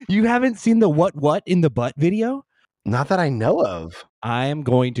You haven't seen the what in the butt video? Not that I know of. I am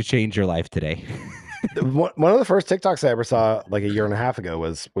going to change your life today. One of the first TikToks I ever saw like a year and a half ago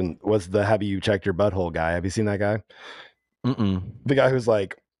was the "Have you checked your butthole" guy. Have you seen that guy? The guy who's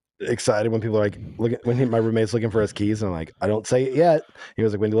like excited when people are like my roommate's looking for his keys, and I'm like, I don't say it yet. He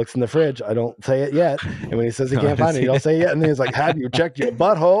was like, when he looks in the fridge, I don't say it yet. And when he says he can't find it, he don't say it yet. And then he's like, have you checked your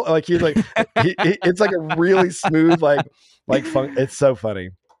butthole? Like he's like, it's like a really smooth like fun. It's so funny.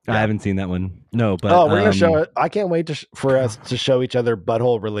 Yeah. I haven't seen that one. No, but we're gonna show it. I can't wait for us to show each other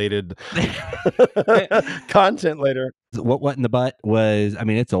butthole related content later. What in the butt was? I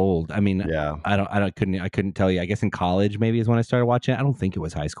mean, it's old. I mean, yeah. I couldn't tell you. I guess in college maybe is when I started watching it. I don't think it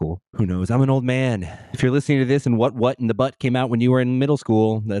was high school. Who knows? I'm an old man. If you're listening to this and what in the butt came out when you were in middle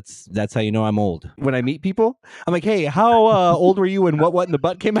school, that's how you know I'm old. When I meet people, I'm like, hey, how old were you when what in the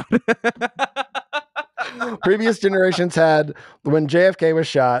butt came out? Previous generations had when JFK was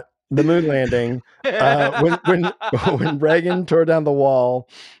shot, the moon landing, when Reagan tore down the wall,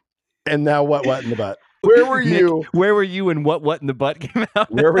 and now what in the butt? Where were you? Nick, where were you when what in the butt came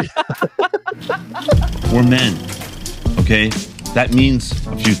out? Where were you? We're men, okay? That means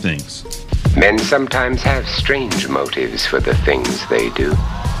a few things. Men sometimes have strange motives for the things they do.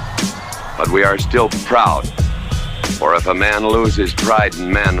 But we are still proud. For if a man loses pride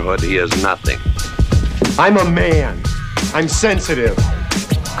in manhood, he is nothing. I'm a man. I'm sensitive.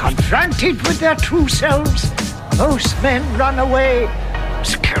 Confronted with their true selves, most men run away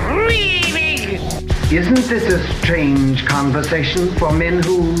screaming. Isn't this a strange conversation for men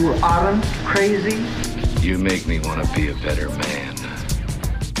who aren't crazy? You make me want to be a better man.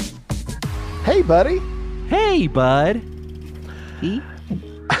 Hey, buddy. Hey, bud.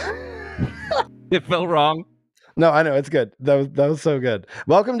 It felt wrong. No, I know. It's good. That was so good.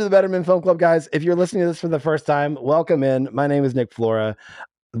 Welcome to the Better Men Film Club, guys. If you're listening to this for the first time, welcome in. My name is Nick Flora.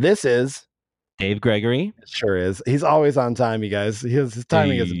 This is Dave Gregory. It sure is. He's always on time, you guys. His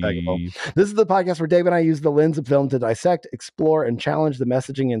timing is impeccable. This is the podcast where Dave and I use the lens of film to dissect, explore, and challenge the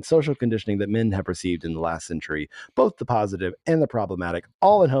messaging and social conditioning that men have received in the last century, both the positive and the problematic,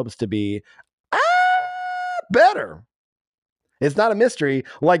 all in hopes to be better. It's not a mystery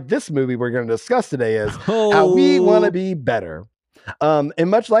like this movie we're going to discuss today is how we want to be better.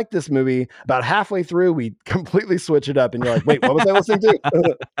 And much like this movie, about halfway through, we completely switch it up and you're like, wait, what was I listening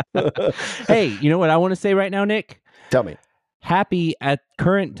to? Hey, you know what I want to say right now, Nick? Tell me. Happy at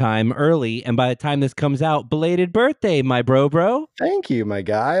current time, early, and by the time this comes out, belated birthday, my bro. Thank you, my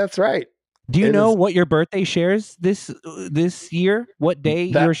guy. That's right. Do you know what your birthday shares this year? What day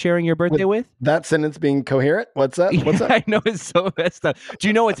you're sharing your birthday with? That sentence being coherent? What's up? What's up? I know it's so messed up. Do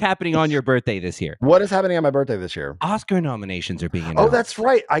you know what's happening on your birthday this year? What is happening on my birthday this year? Oscar nominations are being announced. Oh, that's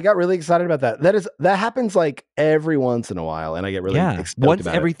right. I got really excited about that. That happens like every once in a while, and I get really once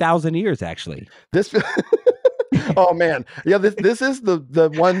every 1,000 years, actually. This. Oh man, yeah. This is the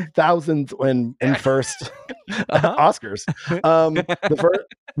 1,000th and first Oscars. The first.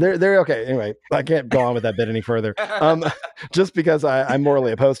 They're okay. Anyway, I can't go on with that bit any further. Just because I'm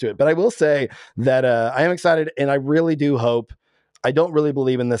morally opposed to it. But I will say that I am excited, and I really do hope. I don't really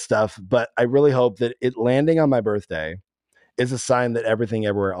believe in this stuff, but I really hope that it landing on my birthday is a sign that Everything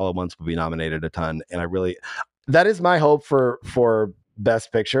Everywhere All at Once will be nominated a ton. And that is my hope for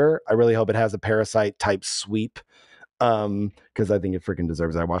Best Picture. I really hope it has a Parasite type sweep. Because I think it freaking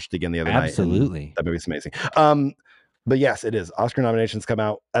deserves it. I watched it again the other night. Absolutely. That movie's amazing. But yes, it is. Oscar nominations come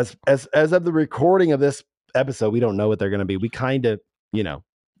out as of the recording of this episode. We don't know what they're going to be. We kind of, a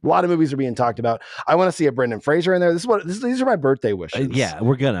lot of movies are being talked about. I want to see a Brendan Fraser in there. These are my birthday wishes. Yeah,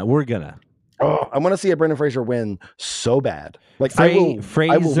 we're gonna. Oh, I want to see a Brendan Fraser win so bad. Like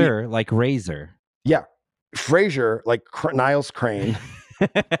Fraser, like Razor. Yeah, Fraser, like Niles Crane.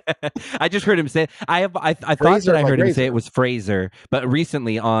 I just heard him say. I thought that I heard him say it was Fraser, but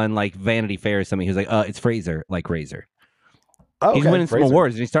recently on like Vanity Fair or something, he was like, "It's Fraser, like Razor." Oh, he's winning some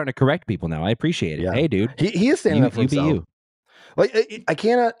awards and he's starting to correct people now. I appreciate it. Yeah. Hey, dude, he is standing up for himself. You. Like I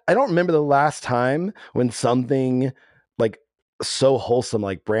don't remember the last time when something like so wholesome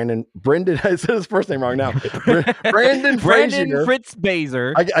like Brendan. I said his first name wrong now. Brandon Fraser. Fritz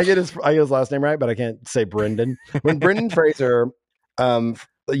Baser. I get his last name right, but I can't say Brendan. When Brendan Fraser.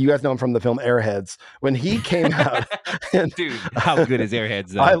 You guys know him from the film Airheads. When he came out, dude, how good is Airheads?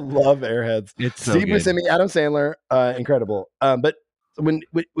 Though? I love Airheads. It's so Steve good. Buscemi, Adam Sandler, incredible. But when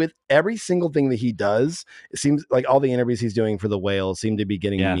with every single thing that he does, it seems like all the interviews he's doing for The Whale seem to be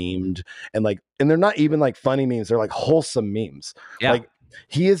getting memed, and they're not even like funny memes; they're like wholesome memes. Yeah. Like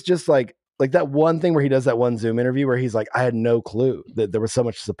he is just like that one thing where he does that one Zoom interview where he's like, I had no clue that there was so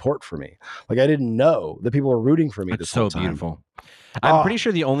much support for me. Like I didn't know that people were rooting for me. It's so beautiful. I'm pretty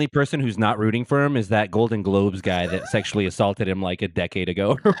sure the only person who's not rooting for him is that Golden Globes guy that sexually assaulted him like a decade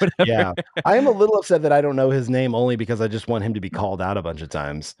ago or whatever. Yeah. I am a little upset that I don't know his name only because I just want him to be called out a bunch of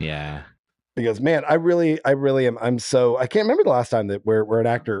times. Yeah. Because man, I really am. I can't remember the last time that where an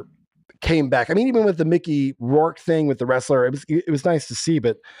actor came back. I mean, even with the Mickey Rourke thing with the wrestler, it was nice to see,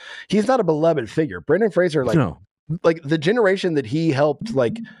 but he's not a beloved figure. Brendan Fraser, like the generation that he helped,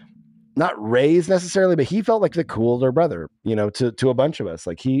 like not raise necessarily, but he felt like the cooler brother, you know, to a bunch of us.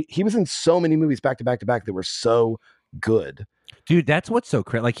 Like he was in so many movies back to back to back that were so good. Dude, that's what's so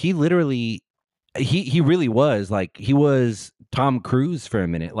crazy. Like he literally, he really was like, he was Tom Cruise for a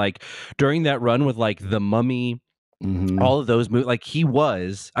minute. Like during that run with like The Mummy, all of those movies, like he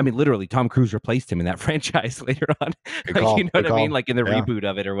was, I mean, literally Tom Cruise replaced him in that franchise later on. Like, you know what I mean? Like in the reboot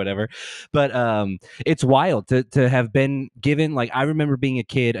of it or whatever. But it's wild to have been given, like, I remember being a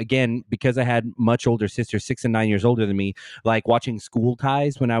kid, again, because I had much older sisters, 6 and 9 years older than me, like watching School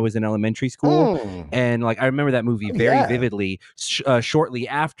Ties when I was in elementary school. And like, I remember that movie very vividly. Shortly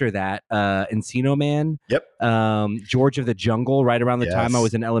after that, Encino Man. Yep. George of the Jungle, right around the time I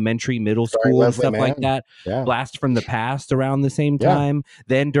was in elementary, middle school and stuff like that. Blast from the Past around the same time.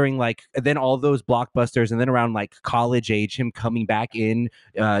 Then during then all those blockbusters, and then around like college age, him coming back in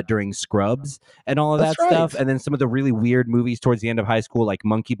during Scrubs and all of that stuff. And then some of the really weird movies towards the end of high school, like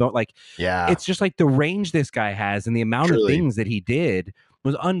Monkey Bone. Like, it's just like the range this guy has and the amount of things that he did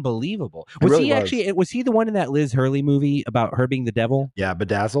was unbelievable. Was he actually? Was he the one in that Liz Hurley movie about her being the devil? Yeah,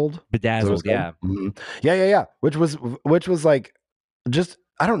 Bedazzled. Bedazzled. Yeah. Yeah. Which was like, just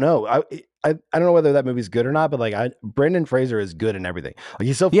I don't know. I don't know whether that movie's good or not, but like Brendan Fraser is good in everything. Like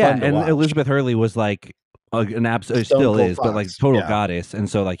he's so fun to watch. Elizabeth Hurley was like an absolute, still is, but like total goddess. And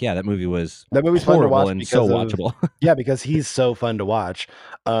so like, yeah, that movie's fun to watch and so watchable. Yeah, because he's so fun to watch.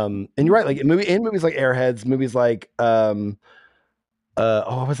 And you're right, like in movies like Airheads, movies like what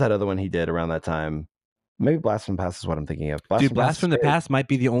was that other one he did around that time? Maybe Blast from the Past is what I'm thinking of. Blast from the Past might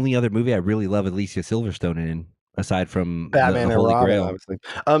be the only other movie I really love Alicia Silverstone in, aside from Batman the and Holy Robin, Grail. obviously.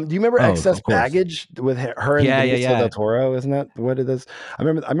 Do you remember Excess Baggage with her and Benicio del Toro? Isn't that what it is? I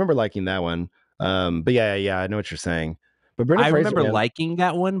remember liking that one. But yeah, I know what you're saying. But I remember liking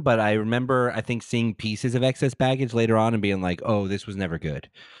that one, but I think seeing pieces of Excess Baggage later on and being like, oh, this was never good.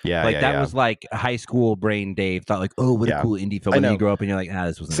 Yeah, like that was like high school brain Dave thought like, oh, what a cool indie film. And then you grow up and you're like,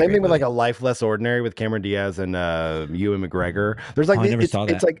 this wasn't same thing with like A Life Less Ordinary with Cameron Diaz and Ewan McGregor. There's like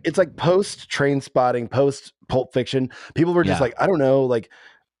it's like post Train Spotting, post Pulp Fiction. People were just like, I don't know, like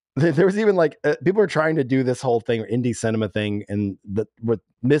there was even like people were trying to do this whole thing, indie cinema thing, and we're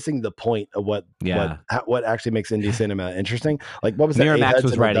missing the point of what actually makes indie cinema interesting. Like what was that? Miramax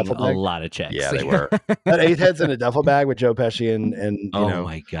was writing a lot of checks. Yeah, they were. That 8 Heads in a Duffel Bag with Joe Pesci and you know,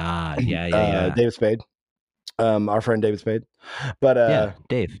 my god, yeah. David Spade, our friend David Spade, but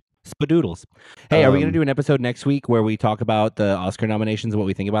Dave Spadoodles. Hey, are we gonna do an episode next week where we talk about the Oscar nominations and what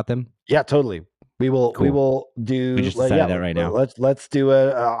we think about them? Yeah, totally. We will do. We just decided that right now. Let's do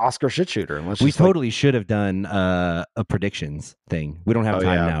a Oscar shit shooter. We totally should have done a predictions thing. We don't have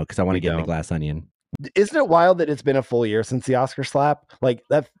time now because I want to get into Glass Onion. Isn't it wild that it's been a full year since the Oscar slap?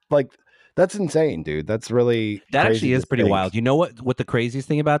 That's insane, dude. That's really that actually is pretty wild. You know what the craziest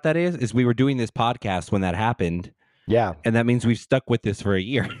thing about that is we were doing this podcast when that happened. Yeah, and that means we've stuck with this for a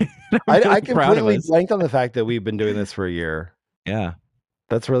year. I completely blanked on the fact that we've been doing this for a year. Yeah.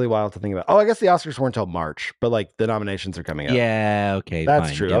 That's really wild to think about. Oh, I guess the Oscars weren't until March, but like the nominations are coming up. Yeah, okay. That's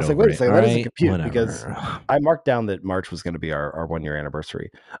fine. true. I was like, wait a second, that doesn't compute because I marked down that March was going to be our 1 year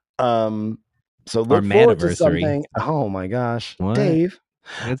anniversary. So look forward to something. Oh my gosh. What? Dave.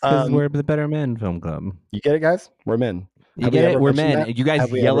 It's because we're the Better Men Film Club. You get it, guys? We're men. You get it? We're men. You guys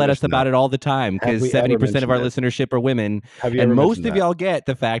yell at us about it all the time because 70% of our listenership are women. And most of y'all get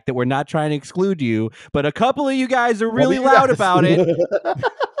the fact that we're not trying to exclude you, but a couple of you guys are really loud about it.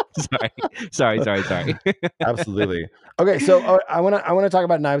 Sorry. Absolutely. Okay, so I want to talk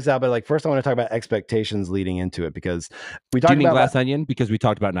about Knives Out, but like first I want to talk about expectations leading into it because we talked about Glass Onion because we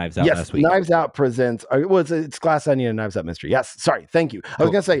talked about Knives Out last week. Knives Out presents it's Glass Onion and Knives Out Mystery. Yes, sorry, thank you. I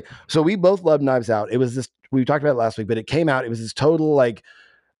was gonna say so we both love Knives Out. It was this we talked about it last week, but it came out. It was this total like.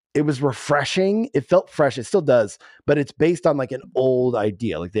 It was refreshing. It felt fresh. It still does, but it's based on like an old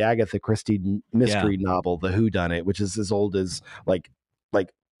idea, like the Agatha Christie mystery novel, The Whodunit, which is as old as like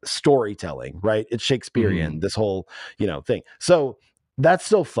storytelling, right? It's Shakespearean, this whole, thing. So that's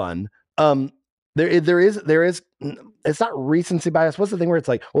still fun. There is, it's not recency bias. What's the thing where it's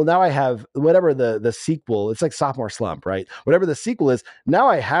like, well, now I have whatever the sequel, it's like sophomore slump, right? Whatever the sequel is, now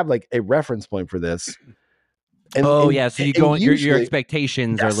I have like a reference point for this. So your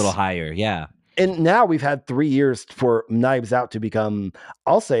expectations are a little higher. Yeah. And now we've had 3 years for Knives Out to become,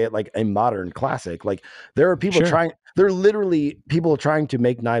 I'll say it, like a modern classic. Like there are people there are literally people trying to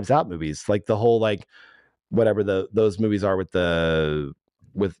make Knives Out movies, like the whole like whatever those movies are with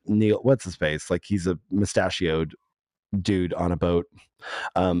Neil, what's his face, like he's a mustachioed dude on a boat,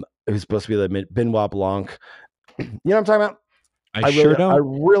 who's supposed to be the Benoit Blanc. You know what I'm talking about? I sure don't. I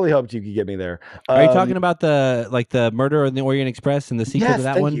really hoped you could get me there. Are you talking about the Murder on the Orient Express and the sequel to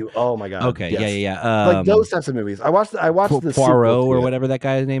that one? Thank you. Oh my god. Okay. Yes. Yeah. Like those types of movies. I watched the Poirot or whatever that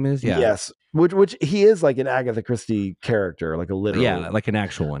guy's name is. Yeah. Yes. Which he is like an Agatha Christie character, like a literal. Yeah, like an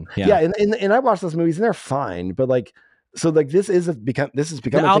actual one. Yeah. Yeah. And I watched those movies and they're fine, but like so like this is becoming.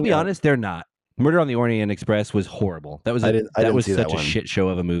 I'll be honest, they're not. Murder on the Orient Express was horrible. That was such a shit show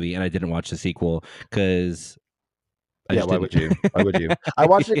of a movie, and I didn't watch the sequel because. Why would you? Why would you? I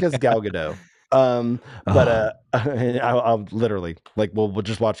watched it because Gal Gadot. I'll literally like we'll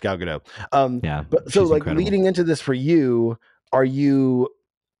just watch Gal Gadot. But so like incredible. Leading into this for you, are you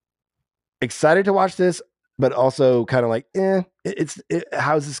excited to watch this? But also kind of like,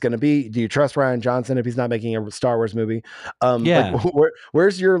 how's this going to be? Do you trust Rian Johnson if he's not making a Star Wars movie? Like,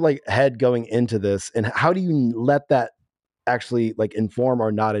 where's your like head going into this, and how do you let that actually like inform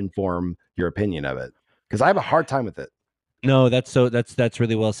or not inform your opinion of it? Because I have a hard time with it. No, that's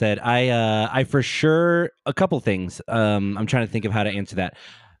really well said. I for sure a couple things. I'm trying to think of how to answer that.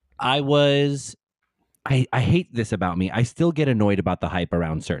 I hate this about me. I still get annoyed about the hype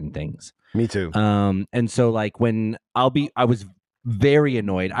around certain things. Me too. And so like when I was very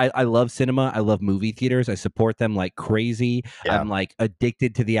annoyed. I love cinema. I love movie theaters. I support them like crazy. Yeah. I'm like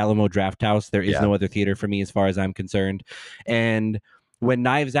addicted to the Alamo Drafthouse. There is no other theater for me as far as I'm concerned. And when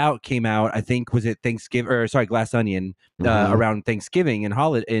Knives Out came out, I think was it Thanksgiving or Glass Onion around Thanksgiving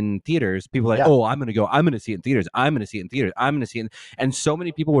in theaters. People were like, oh, I'm gonna see it in theaters. I'm gonna see it in theaters. I'm gonna see it. And so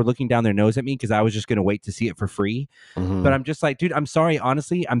many people were looking down their nose at me because I was just gonna wait to see it for free. But I'm just like, dude, I'm sorry.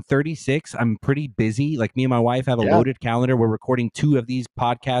 Honestly, I'm 36. I'm pretty busy. Like me and my wife have a loaded calendar. We're recording 2 of these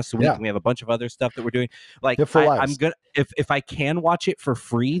podcasts a week, and we have a bunch of other stuff that we're doing. Like I'm gonna if I can watch it for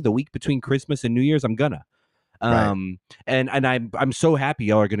free the week between Christmas and New Year's, I'm gonna. And I'm so happy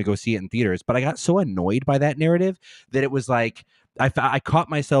y'all are going to go see it in theaters, but I got so annoyed by that narrative that it was like I caught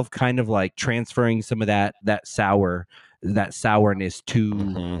myself kind of like transferring some of that sourness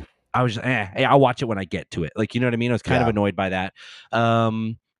to I was just, I'll watch it when I get to it. Like, you know what I mean? I was kind of annoyed by that.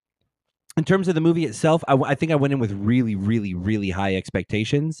 In terms of the movie itself, I think I went in with really, really, really high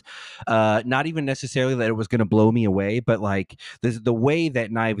expectations. Not even necessarily that it was going to blow me away, but like the way that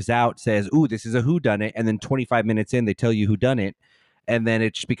Knives Out says, "Ooh, this is a whodunit," and then 25 minutes in, they tell you whodunit, and then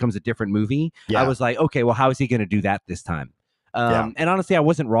it just becomes a different movie. I was like, okay, well, how is he going to do that this time? And honestly, I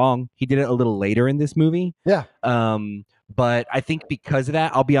wasn't wrong. He did it a little later in this movie. But I think because of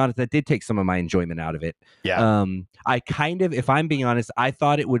that, I'll be honest, that did take some of my enjoyment out of it. I kind of, if I'm being honest, I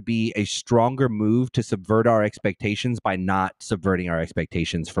thought it would be a stronger move to subvert our expectations by not subverting our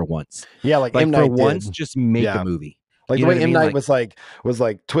expectations for once. Like M. Night for once, just make a movie. Like the way M. Night was like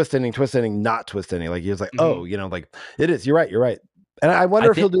twist ending, not twist ending. Like he was like, oh, you know, like it is. You're right. And I wonder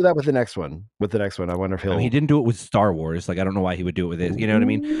if he'll do that with the next one. I wonder if he'll. He didn't do it with Star Wars. Like I don't know why he would do it with this. You know what I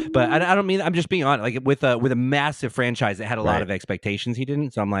mean? But I don't mean. I'm just being honest. Like with a massive franchise that had a lot of expectations, he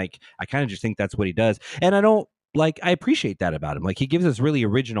didn't. So I'm like, I kind of just think that's what he does, and I don't. Like I appreciate that about him. Like he gives us really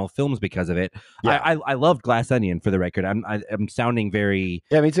original films because of it. I loved Glass Onion for the record. I'm sounding very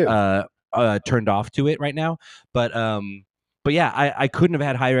me too. Turned off to it right now. But yeah, I couldn't have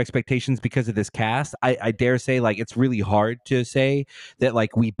had higher expectations because of this cast. I dare say like it's really hard to say that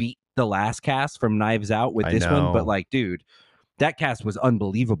like we beat the last cast from Knives Out with this one. But like, dude, that cast was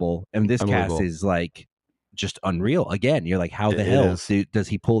unbelievable, and this cast is like just unreal. Again, you're like, how the hell does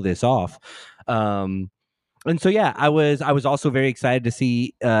he pull this off? And so, yeah, I was also very excited to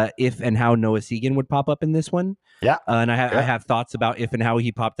see if and how Noah Segan would pop up in this one. And I have thoughts about if and how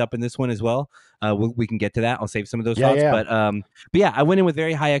he popped up in this one as well. We can get to that. I'll save some of those thoughts. But yeah, I went in with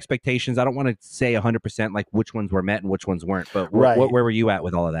very high expectations. I don't want to say 100% like which ones were met and which ones weren't. But where were you at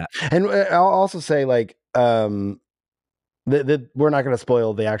with all of that? And I'll also say like we're not going to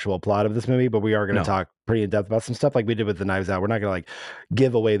spoil the actual plot of this movie, but we are going to talk pretty in depth about some stuff like we did with the Knives Out. We're not going to like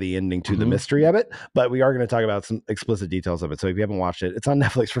give away the ending to the mystery of it, but we are going to talk about some explicit details of it. So if you haven't watched it, it's on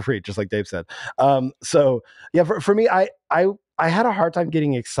Netflix for free, just like Dave said. So yeah, for me, I had a hard time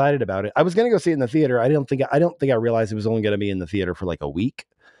getting excited about it. I was going to go see it in the theater. I don't think I realized it was only going to be in the theater for like a week.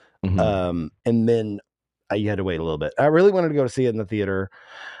 And then you had to wait a little bit. I really wanted to go to see it in the theater.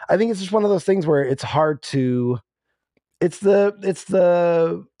 I think it's just one of those things where it's hard to. It's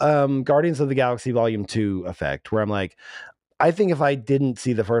the Guardians of the Galaxy Volume 2 effect, where I'm like, I think if I didn't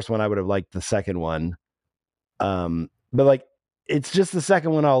see the first one, I would have liked the second one. But like, it's just the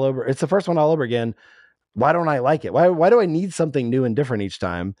second one all over. It's the first one all over again. Why don't I like it? Why do I need something new and different each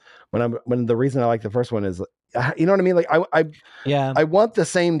time when the reason I like the first one is, you know what I mean? Like I want the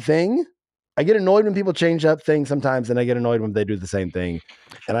same thing. I get annoyed when people change up things sometimes, and I get annoyed when they do the same thing.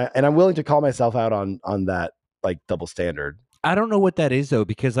 And I'm willing to call myself out on that like double standard. I don't know what that is though,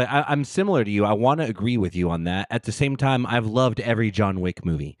 because I'm similar to you. I want to agree with you on that. At the same time, I've loved every John Wick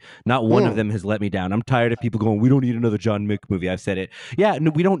movie. Not one of them has let me down. I'm tired of people going, "We don't need another John Wick movie." I've said it. Yeah,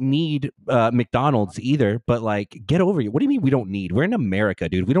 no, we don't need McDonald's either. But like, get over it. What do you mean we don't need? We're in America,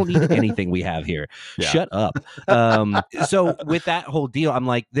 dude. We don't need anything we have here. Yeah. Shut up. So with that whole deal, I'm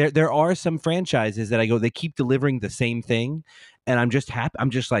like, there are some franchises that I go, they keep delivering the same thing. And I'm just happy. I'm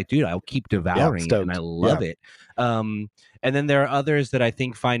just like, dude, I'll keep devouring it, and I love it. And then there are others that I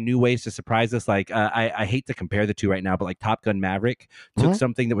think find new ways to surprise us. Like I hate to compare the two right now, but like Top Gun Maverick took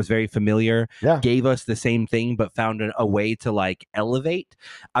something that was very familiar, gave us the same thing, but found a way to like elevate.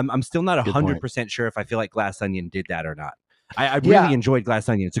 I'm still not 100% sure if I feel like Glass Onion did that or not. I really enjoyed Glass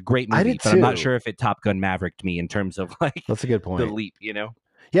Onion. It's a great movie, but I'm not sure if it Top Gun Mavericked me in terms of like that's a good point. The leap, you know?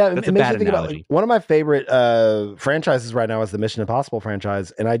 Yeah, that's it a makes bad you think analogy. about one of my favorite franchises right now is the Mission Impossible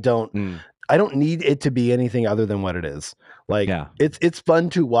franchise, and I don't need it to be anything other than what it is. Like, it's fun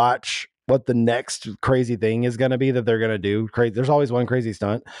to watch what the next crazy thing is going to be that they're going to do. There's always one crazy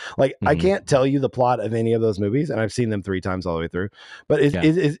stunt. Like, I can't tell you the plot of any of those movies, and I've seen them 3 times all the way through. But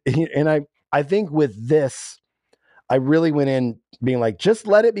and I think with this, I really went in being like, just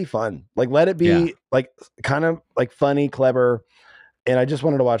let it be fun. Like, let it be like kind of like funny, clever. And I just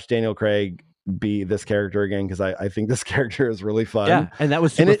wanted to watch Daniel Craig be this character again because I think this character is really fun. Yeah, and that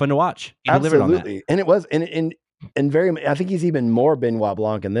was super fun to watch. He delivered on that. And it was, and very, I think he's even more Benoit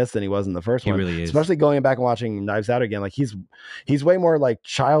Blanc in this than he was in the first one. He really is. Especially going back and watching Knives Out again, like he's way more like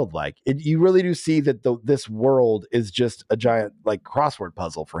childlike. You really do see that this world is just a giant like crossword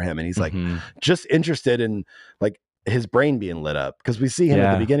puzzle for him, and he's like just interested in like his brain being lit up because we see him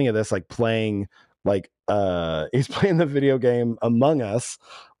at the beginning of this like playing. Like he's playing the video game Among Us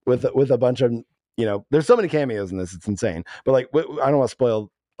with a bunch of, you know, there's so many cameos in this, it's insane. But like I don't want to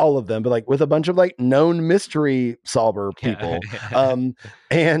spoil all of them, but like with a bunch of like known mystery solver people. And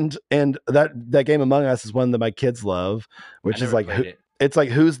that game Among Us is one that my kids love, which is like it's like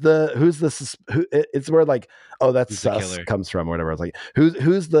who's it's where like, oh, that's sus comes from or whatever. It's like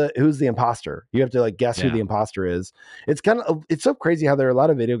who's the imposter. You have to like guess who the imposter is. It's so crazy how there are a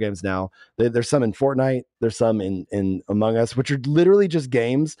lot of video games now. There's some in Fortnite, there's some in Among Us, which are literally just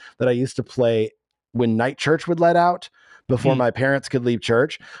games that I used to play when night church would let out before my parents could leave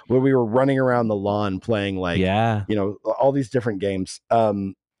church, where we were running around the lawn playing like you know, all these different games.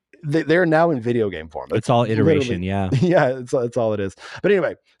 They're now in video game form. It's all iteration. Yeah. It's all it is. But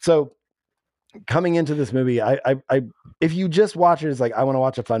anyway, so coming into this movie, I if you just watch it as like, I want to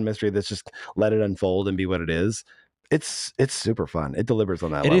watch a fun mystery that's just let it unfold and be what it is. It's super fun. It delivers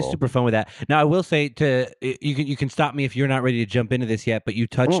on that level. It is super fun with that. Now, I will say you can stop me if you're not ready to jump into this yet, but you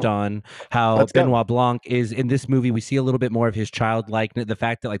touched on how Benoit Blanc is in this movie. We see a little bit more of his childlikeness, the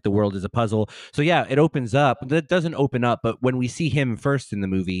fact that like the world is a puzzle. So yeah, it opens up. That doesn't open up, but when we see him first in the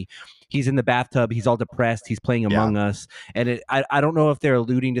movie, he's in the bathtub. He's all depressed. He's playing Among Us. And I don't know if they're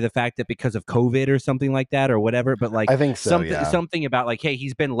alluding to the fact that because of COVID or something like that or whatever, but like I think so, something about like, hey,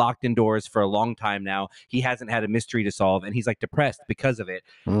 he's been locked indoors for a long time now. He hasn't had a mystery to solve, and he's like depressed because of it.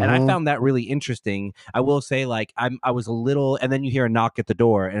 And I found that really interesting. I will say, like, I was a little, and then you hear a knock at the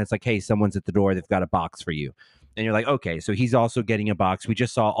door, and it's like, hey, someone's at the door. They've got a box for you. And you're like, okay, so he's also getting a box. We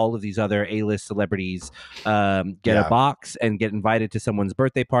just saw all of these other A-list celebrities get a box and get invited to someone's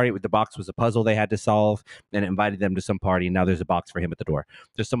birthday party. The box was a puzzle they had to solve, and it invited them to some party. And now there's a box for him at the door.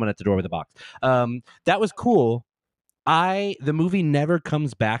 There's someone at the door with a box. That was cool. The movie never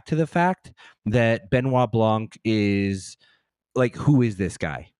comes back to the fact that Benoit Blanc is like, who is this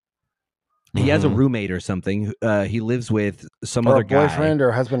guy? He has a roommate or something. He lives with some other guy, boyfriend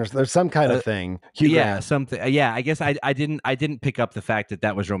or husband, or there's some kind of thing. Something. Yeah, I guess I didn't pick up the fact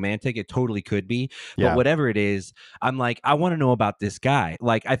that was romantic. It totally could be, but whatever it is, I'm like, I want to know about this guy.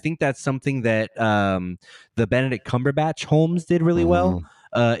 Like, I think that's something that the Benedict Cumberbatch Holmes did really well.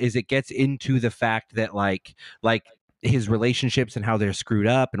 Is it gets into the fact that like his relationships and how they're screwed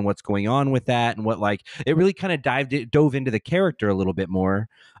up and what's going on with that, and what, like, it really kind of dove into the character a little bit more,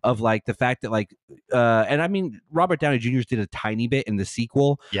 of like the fact that, like, and I mean, Robert Downey Jr. did a tiny bit in the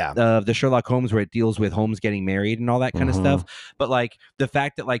sequel of the Sherlock Holmes, where it deals with Holmes getting married and all that kind of stuff. But like the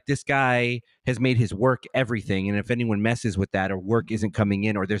fact that, like, this guy has made his work everything, and if anyone messes with that, or work isn't coming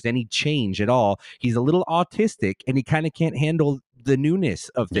in, or there's any change at all, he's a little autistic and he kind of can't handle the newness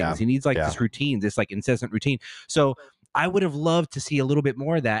of things. He needs like this routine, this like incessant routine. So I would have loved to see a little bit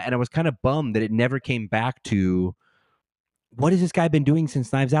more of that, and I was kind of bummed that it never came back to, what has this guy been doing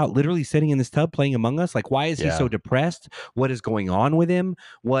since Knives Out? Literally sitting in this tub playing Among Us? Like, why is he so depressed? What is going on with him?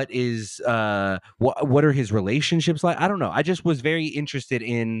 What is what are his relationships like? I don't know. I just was very interested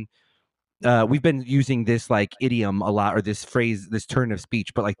in, we've been using this like idiom a lot, or this phrase, this turn of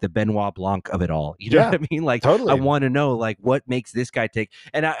speech, but like the Benoit Blanc of it all. You know what I mean? Like, totally. I want to know, like, what makes this guy take,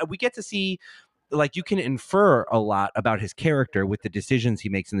 and we get to see, like, you can infer a lot about his character with the decisions he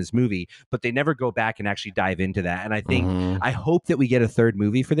makes in this movie, but they never go back and actually dive into that. And I think, I hope that we get a third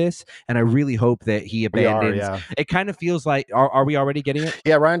movie for this, and I really hope that he abandons. It kind of feels like, are we already getting it?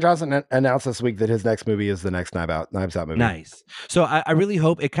 Yeah, Rian Johnson announced this week that his next movie is the next Knives Out movie. Nice. So I really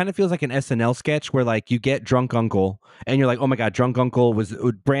hope, it kind of feels like an SNL sketch where, like, you get Drunk Uncle, and you're like, oh my God, Drunk Uncle was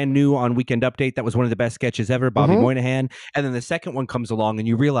brand new on Weekend Update. That was one of the best sketches ever, Bobby Moynihan. And then the second one comes along, and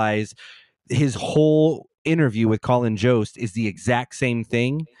you realize his whole interview with Colin Jost is the exact same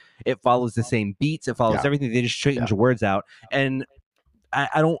thing. It follows the same beats. It follows everything. They just change words out. And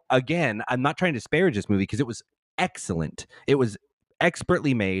I'm not trying to disparage this movie, because it was excellent. It was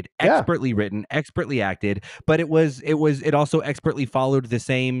expertly made, expertly written, expertly acted, but it also expertly followed the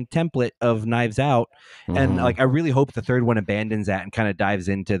same template of Knives Out. And like, I really hope the third one abandons that and kind of dives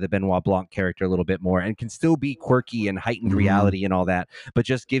into the Benoit Blanc character a little bit more, and can still be quirky and heightened reality and all that, but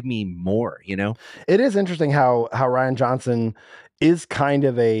just give me more, you know? It is interesting how Rian Johnson is kind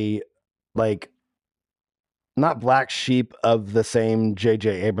of a, like, not black sheep of the same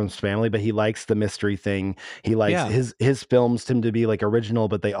J.J. Abrams family, but he likes the mystery thing. He likes his films tend to be like original,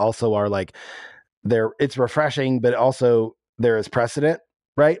 but they also are like, it's refreshing, but also there is precedent,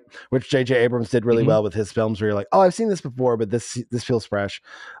 right? Which J.J. Abrams did really well with his films, where you're like, oh, I've seen this before, but this feels fresh.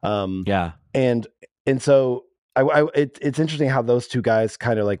 And so it's interesting how those two guys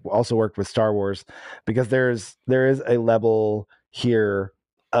kind of like also worked with Star Wars, because there is a level here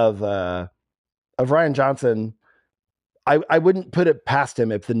of Rian Johnson. I wouldn't put it past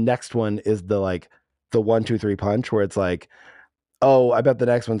him if the next one is the 1, 2, 3 punch, where it's like, oh, I bet the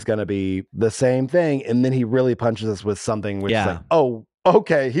next one's gonna be the same thing, and then he really punches us with something which is like, oh,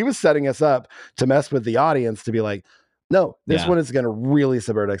 okay, he was setting us up to mess with the audience, to be like, no, this one is gonna really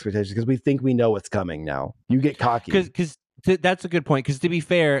subvert expectations, because we think we know what's coming now. You get cocky. Because that's a good point, because to be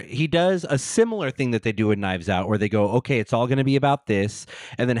fair, he does a similar thing that they do in Knives Out, where they go, okay, it's all going to be about this,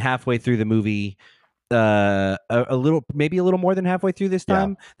 and then halfway through the movie, maybe a little more than halfway through this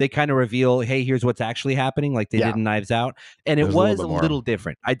time, they kind of reveal, hey, here's what's actually happening, like they did in Knives Out. And it was a little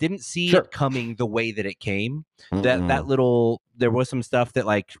different. I didn't see it coming the way that it came. There was some stuff that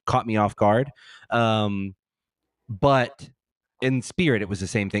like caught me off guard, but in spirit, it was the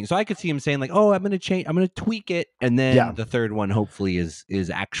same thing. So I could see him saying like, oh, I'm going to change, I'm going to tweak it. And then the third one hopefully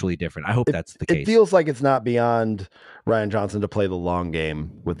is actually different. I hope that's the case. It feels like it's not beyond Rian Johnson to play the long game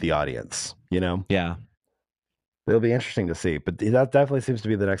with the audience, you know? Yeah. It'll be interesting to see, but that definitely seems to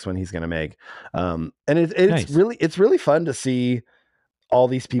be the next one he's going to make. And it's really fun to see all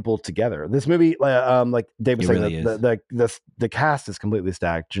these people together. This movie, like Dave was saying, really the cast is completely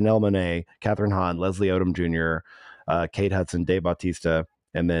stacked. Janelle Monáe, Catherine Hahn, Leslie Odom Jr., Kate Hudson, Dave Bautista,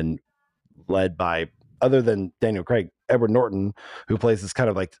 and then led by, other than Daniel Craig, Edward Norton, who plays this kind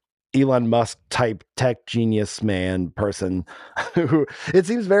of like Elon Musk type tech genius man person who it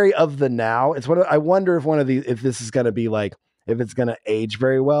seems very of the now. I wonder if this is going to be like, if it's going to age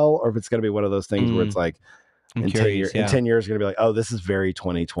very well, or if it's going to be one of those things where it's like, in 10 years, you're going to be like, oh, this is very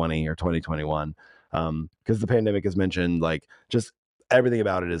 2020 or 2021. Because the pandemic is mentioned, like just everything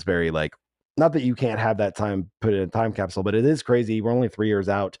about it is very like, not that you can't have that time put in a time capsule, but it is crazy. We're only 3 years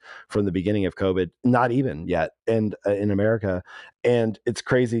out from the beginning of COVID, not even yet, and in America. And it's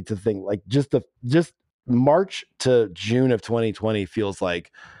crazy to think like just March to June of 2020 feels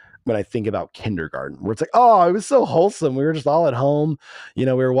like, when I think about kindergarten, where it's like, oh, it was so wholesome. We were just all at home. You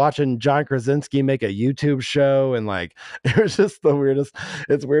know, we were watching John Krasinski make a YouTube show, and like, it was just the weirdest.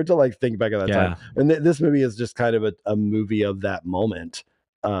 It's weird to like think back at that time. And this movie is just kind of a movie of that moment.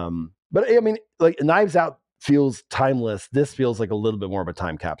 But I mean, like Knives Out feels timeless. This feels like a little bit more of a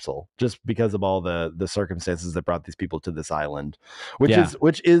time capsule, just because of all the circumstances that brought these people to this island,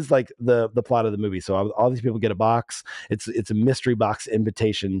 which is like the plot of the movie. So all these people get a box. It's a mystery box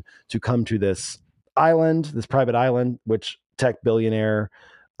invitation to come to this island, this private island, which tech billionaire,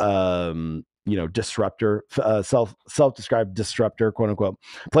 disruptor, self-described disruptor, quote unquote,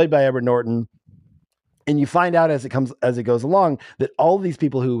 played by Edward Norton. And you find out as it goes along that all these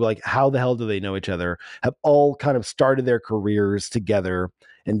people who, like, how the hell do they know each other, have all kind of started their careers together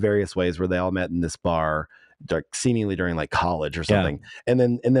in various ways, where they all met in this bar, like seemingly during like college or something. And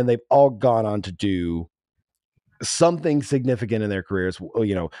then they've all gone on to do something significant in their careers.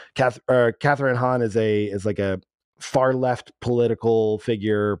 Catherine Hahn is like a far left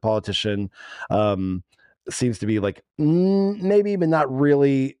politician, seems to be like maybe, but not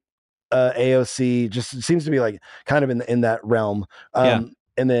really. AOC, just seems to be like kind of in that realm. And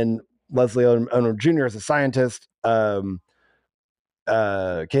then Leslie Odom Jr. is a scientist. Kate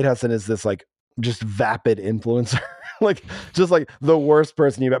Hudson is this like just vapid influencer, like just like the worst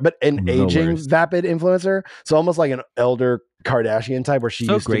person you've met, but an aging vapid influencer. So almost like an elder Kardashian type, where she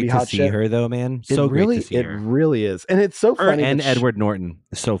used to be hot shit. So great to see her though, man. So great to see her. It really is. And it's so funny. And Edward Norton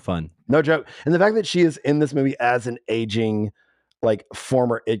is so fun. No joke. And the fact that she is in this movie as an aging, like,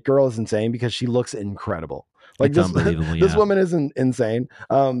 former it girl is insane, because she looks incredible. Like, it's unbelievable. This woman is insane.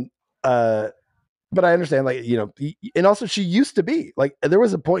 But I understand, like, and also she used to be like, there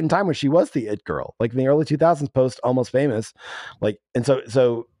was a point in time when she was the it girl, like in the early 2000s, post Almost Famous, like, and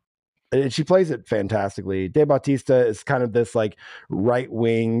so she plays it fantastically. Dave Bautista is kind of this like right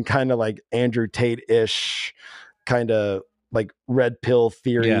wing, kind of like Andrew Tate-ish, kind of like red pill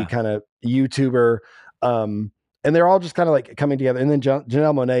theory kind of YouTuber. And they're all just kind of like coming together. And then Janelle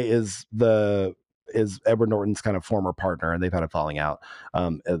Monáe is Edward Norton's kind of former partner, and they've had a falling out,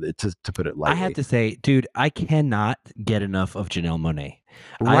 to put it lightly. I have to say, dude, I cannot get enough of Janelle Monáe.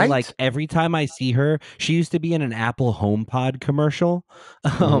 Right? I like every time I see her. She used to be in an Apple HomePod commercial,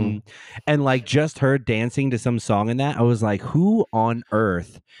 and like just her dancing to some song in that, I was like, who on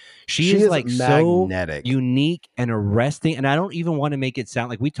earth? She is like magnetic, so unique and arresting. And I don't even want to make it sound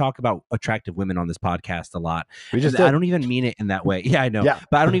like we talk about attractive women on this podcast a lot. I don't even mean it in that way. Yeah, I know. Yeah.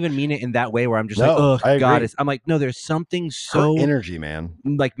 But I don't even mean it in that way where I'm just like, oh, God. I'm like, no, there's something so her energy, man.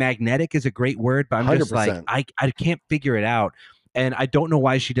 Like magnetic is a great word, but I'm 100%. Just like, I can't figure it out. And I don't know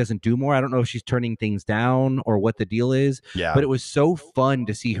why she doesn't do more. I don't know if she's turning things down or what the deal is. Yeah. But it was so fun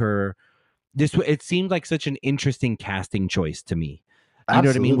to see her. It seemed like such an interesting casting choice to me. You Absolutely. Know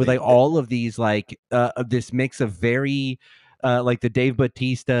what I mean? With like all of these, like this mix of very like the Dave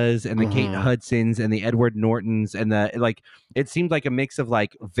Bautistas and the Kate Hudsons and the Edward Nortons and the like. It seemed like a mix of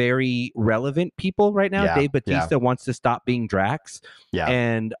like very relevant people right now. Yeah. Dave Bautista wants to stop being Drax. Yeah.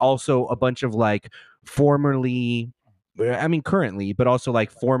 And also a bunch of like formerly, I mean, currently, but also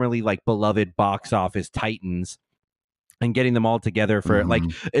like formerly like beloved box office titans, and getting them all together for like,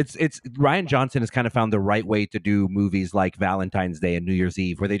 it's Rian Johnson has kind of found the right way to do movies like Valentine's Day and New Year's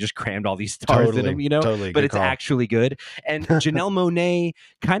Eve, where they just crammed all these stars in them, but it's actually good. And Janelle Monáe,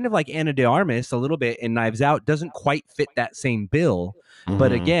 kind of like Ana de Armas a little bit in Knives Out, doesn't quite fit that same bill.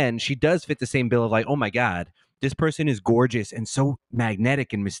 But again, she does fit the same bill of like, oh my God, this person is gorgeous and so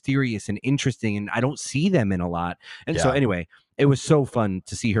magnetic and mysterious and interesting, and I don't see them in a lot. And so anyway, it was so fun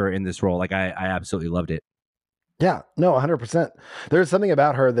to see her in this role. Like I absolutely loved it. Yeah, no, 100%. There's something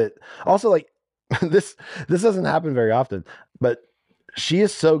about her that also, like, this doesn't happen very often, but she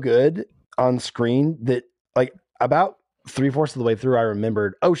is so good on screen that like about 3/4 of the way through, I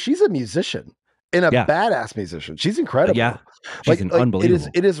remembered, oh, she's a musician and a badass musician. She's incredible. Yeah, she's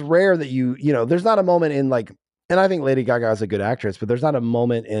unbelievable. It is rare that there's not a moment in like, and I think Lady Gaga is a good actress, but there's not a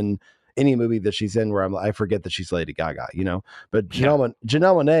moment in any movie that she's in where I forget that she's Lady Gaga, But Janelle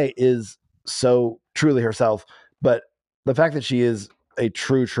Monáe is so truly herself. But the fact that she is a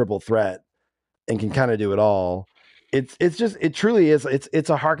true triple threat and can kind of do it all, it truly is. It's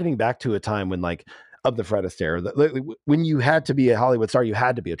a harkening back to a time when, like, of the Fred Astaire, when you had to be a Hollywood star, you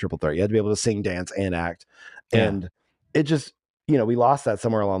had to be a triple threat. You had to be able to sing, dance, and act. And it just, we lost that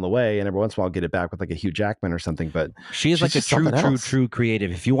somewhere along the way, and every once in a while get it back with like a Hugh Jackman or something. But she's like a true creative.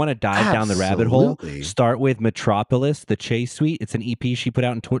 If you want to dive down the rabbit hole, start with Metropolis, the Chase Suite. It's an EP she put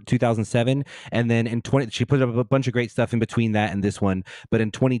out in 2007, and then she put up a bunch of great stuff in between that and this one. But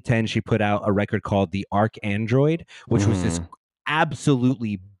in 2010, she put out a record called The Arc Android, which was this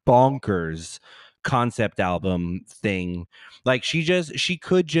absolutely bonkers concept album thing. Like she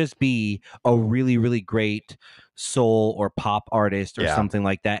could just be a really, really great soul or pop artist or something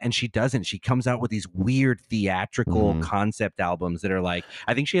like that, and she doesn't. She comes out with these weird theatrical concept albums that are like,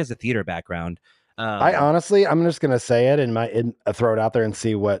 I think she has a theater background, I honestly, I'm just gonna say it and throw it out there and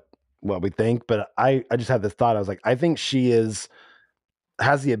see what we think. But I just had this thought. I was like, I think she has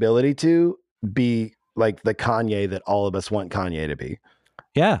the ability to be like the Kanye that all of us want Kanye to be.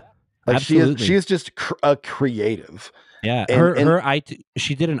 Yeah, like absolutely. she is just a creative. Yeah,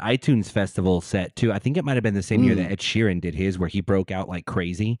 she did an iTunes festival set too. I think it might have been the same year that Ed Sheeran did his, where he broke out like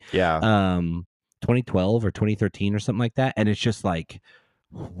crazy. Yeah, 2012 or 2013 or something like that. And it's just like,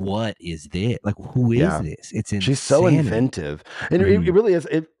 what is this? Like, who is this? It's insane. She's so inventive, and it really is.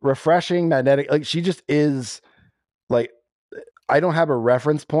 Refreshing, magnetic. Like she just is. Like I don't have a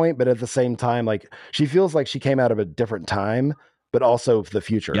reference point, but at the same time, like she feels like she came out of a different time, but also the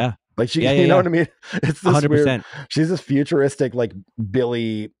future. Yeah. Like she, you know what I mean? It's this 100%. Weird, she's this futuristic, like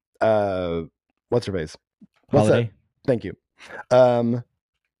Billy, what's her face? Holiday. Thank you. Anyway.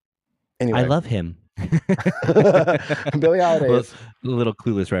 I love him. Billie Holiday. A little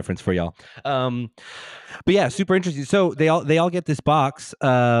clueless reference for y'all. But yeah, super interesting. So they all get this box,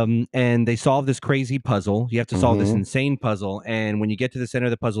 and they solve this crazy puzzle. You have to solve this insane puzzle, and when you get to the center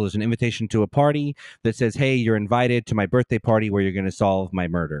of the puzzle, there's an invitation to a party that says, "Hey, you're invited to my birthday party where you're going to solve my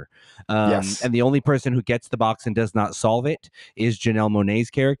murder." Yes. And the only person who gets the box and does not solve it is Janelle Monáe's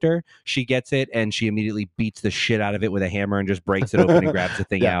character. She gets it, and she immediately beats the shit out of it with a hammer and just breaks it open and grabs the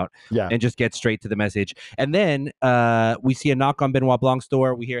thing out, and just gets straight to the message. And then we see a knock on Benoit Blanc's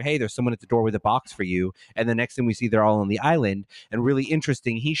door. We hear, "Hey, there's someone at the door with a box for you." And the next thing we see, they're all on the island. And really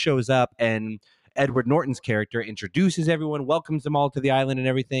interesting, he shows up, and Edward Norton's character introduces everyone, welcomes them all to the island and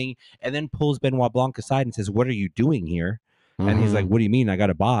everything, and then pulls Benoit Blanc aside and says, "What are you doing here?" And he's like, "What do you mean? I got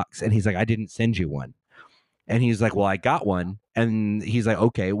a box." And he's like, "I didn't send you one." And he's like, "Well, I got one." And he's like,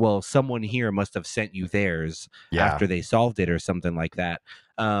 "Okay, well, someone here must have sent you theirs after they solved it or something like that."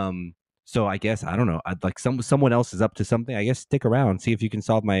 So I guess, I don't know, I'd like someone else is up to something. I guess stick around, see if you can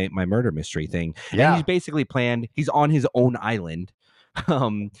solve my murder mystery thing. Yeah. And he's basically planned, he's on his own island.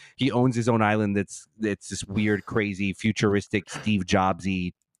 He owns his own island that's this weird, crazy, futuristic, Steve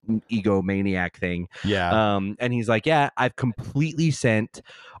Jobsy egomaniac thing. Yeah. And he's like, "Yeah, I've completely sent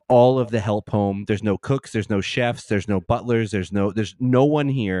all of the help home. There's no cooks, there's no chefs, there's no butlers, there's no one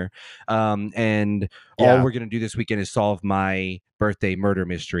here. And all we're gonna do this weekend is solve my birthday murder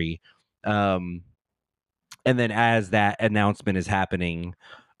mystery." And then as that announcement is happening,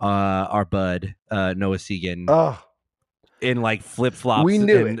 our bud Noah Segan in like flip-flops, we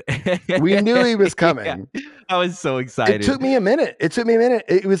knew he was coming. Yeah, I was so excited. It took me a minute.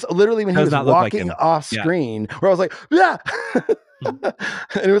 It was literally when he was walking off screen where I was like, "Yeah." And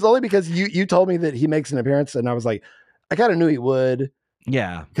it was only because you told me that he makes an appearance, and I was like, I kind of knew he would.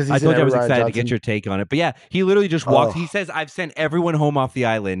 Yeah, because I told you I was excited to get your take on it. But yeah, he literally just walks. He says, "I've sent everyone home off the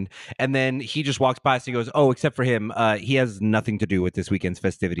island," and then he just walks past and he goes, "Oh, except for him. He has nothing to do with this weekend's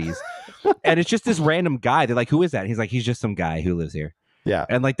festivities." And it's just this random guy. They're like, "Who is that?" And he's like, "He's just some guy who lives here." Yeah,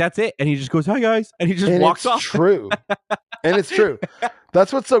 and like that's it. And he just goes, "Hi guys," and he just walks off. True, and it's true.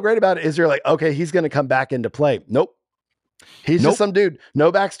 That's what's so great about it is you're like, okay, he's going to come back into play. Nope, he's just some dude.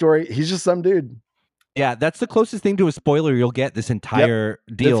 No backstory. He's just some dude. Yeah, that's the closest thing to a spoiler you'll get this entire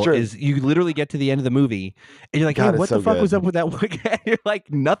deal is you literally get to the end of the movie and you're like, "Hey, what the fuck was up with that one guy?" You're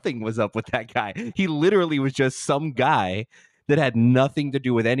like, nothing was up with that guy. He literally was just some guy that had nothing to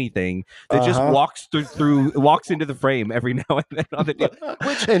do with anything that just walks into the frame every now and then on the deal.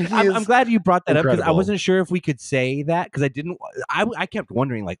 Which I'm glad you brought that up because I wasn't sure if we could say that because I kept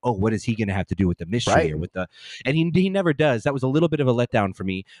wondering like, "Oh, what is he going to have to do with the mystery or with the?" And he never does. That was a little bit of a letdown for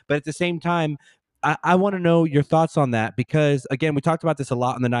me. But at the same time, I want to know your thoughts on that because, again, we talked about this a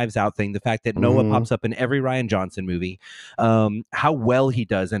lot on the Knives Out thing, the fact that Noah pops up in every Rian Johnson movie, how well he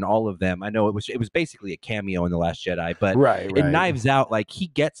does in all of them. I know it was basically a cameo in The Last Jedi, but in Knives Out, like he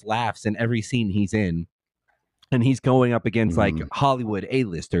gets laughs in every scene he's in, and he's going up against like Hollywood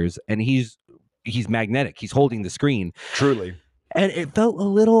A-listers, and he's magnetic. He's holding the screen. Truly. And it felt a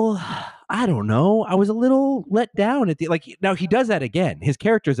little, I don't know. I was a little let down at the now he does that again. His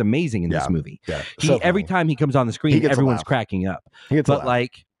character is amazing in this movie. Yeah, every time he comes on the screen, everyone's cracking up. But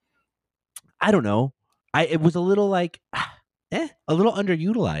like, I don't know. It was a little like a little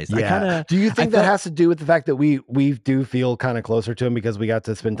underutilized. Yeah. Do you think that has to do with the fact that we do feel kind of closer to him because we got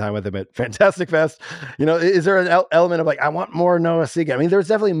to spend time with him at Fantastic Fest? You know, is there an element of like, I want more Noah Segan? I mean, there's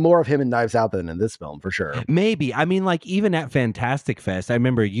definitely more of him in Knives Out than in this film for sure. Maybe. I mean, like even at Fantastic Fest, I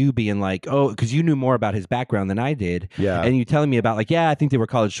remember you being like, "Oh," because you knew more about his background than I did. Yeah. And you telling me about like, "Yeah, I think they were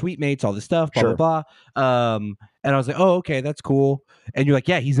college suite mates, all this stuff, blah, blah, blah." And I was like, "Oh, okay, that's cool." And you're like,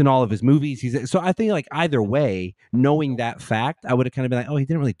 "Yeah, he's in all of his movies." So I think like either way, knowing that fact, I would have kind of been like, "Oh, he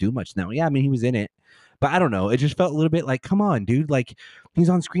didn't really do much now." Yeah, I mean, he was in it. But I don't know. It just felt a little bit like, come on, dude. Like he's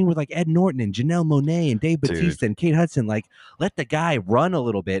on screen with like Ed Norton and Janelle Monáe and Dave Bautista and Kate Hudson. Like let the guy run a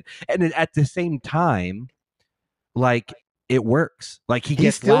little bit. And at the same time, like it works. Like he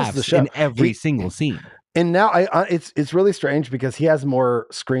gets steals laughs the show in every single scene. And now it's really strange because he has more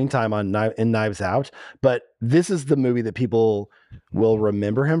screen time on in Knives Out, but this is the movie that people will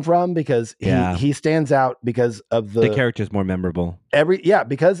remember him from because he stands out because of the character's more memorable.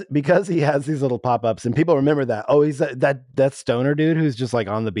 Because he has these little pop-ups and people remember that. Oh, he's that stoner dude who's just like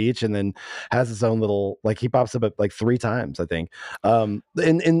on the beach and then has his own little, like he pops up like 3 times, I think. In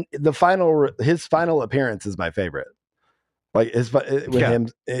the his final appearance is my favorite. Like him,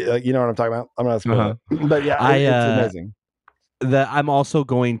 you know what I'm talking about. I'm not spoiling it, but yeah, it's amazing. I'm also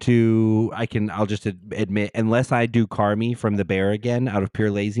going to. I'll just admit, unless I do Carmy from The Bear again out of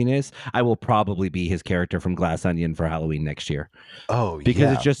pure laziness, I will probably be his character from Glass Onion for Halloween next year. Oh,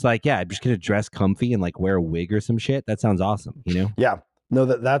 because it's just like, I'm just gonna dress comfy and like wear a wig or some shit. That sounds awesome, you know? Yeah, no,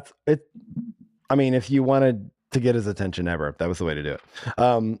 that's it. I mean, if you wanted to get his attention ever, that was the way to do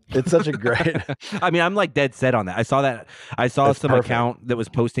it. It's such a great I mean, I'm like dead set on that. I saw That's some perfect. account that was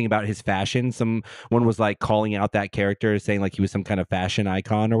posting about his fashion. Someone was like calling out that character, saying like he was some kind of fashion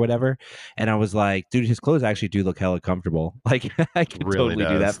icon or whatever. And I was like, dude, his clothes actually do look hella comfortable. Like I could Really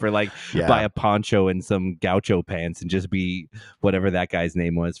totally do that for like buy a poncho and some gaucho pants and just be whatever that guy's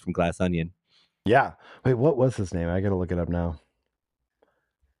name was from Glass Onion. Yeah. Wait, what was his name? I gotta look it up now.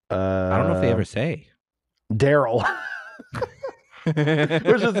 I don't know if they ever say. Daryl. Which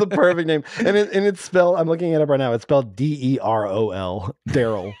is the perfect name. And it's spelled, I'm looking it up right now. It's spelled DEROL.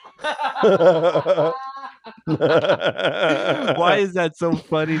 Daryl. Why is that so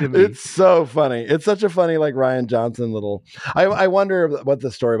funny to me? It's so funny. It's such a funny, like Ryan Johnson little. I wonder what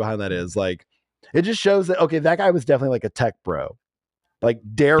the story behind that is. Like, it just shows that that guy was definitely like a tech bro. Like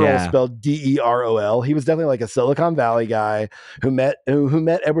Daryl spelled DEROL. He was definitely like a Silicon Valley guy who met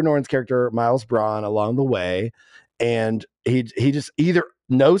Edward Norton's character Miles Braun along the way, and he just either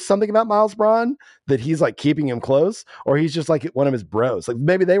knows something about Miles Braun that he's like keeping him close, or he's just like one of his bros. Like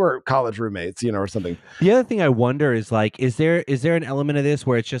maybe they were college roommates, or something. The other thing I wonder is like, is there an element of this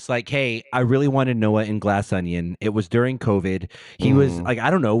where it's just like, hey, I really wanted Noah in Glass Onion. It was during COVID. He was like, I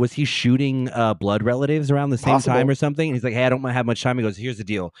don't know, was he shooting blood relatives around the same time or something? And he's like, hey, I don't have much time. He goes, here's the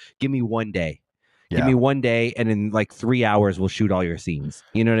deal. Give me 1 day. Give me 1 day, and in like 3 hours, we'll shoot all your scenes.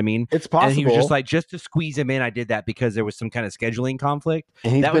 You know what I mean? It's possible. And he was just like, just to squeeze him in, I did that because there was some kind of scheduling conflict.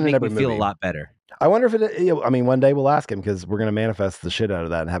 And that would make me feel a lot better. I wonder if I mean, one day we'll ask him because we're going to manifest the shit out of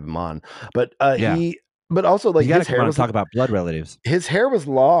that and have him on. But but also like his hair was talk about blood relatives. His hair was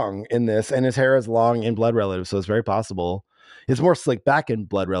long in this, and his hair is long in Blood Relatives, so it's very possible. It's more slick back in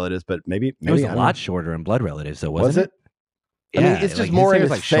Blood Relatives, but maybe it was a lot shorter in Blood Relatives, though, wasn't it? I mean, it's just more in his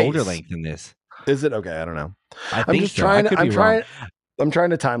like face. Shoulder length in this. Is it? Okay, I don't know. I'm just trying to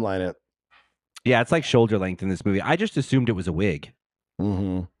timeline it. Yeah, it's like shoulder length in this movie. I just assumed it was a wig.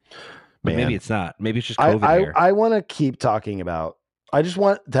 Mm-hmm. But maybe it's not. Maybe it's just COVID hair. I want to keep talking about. I just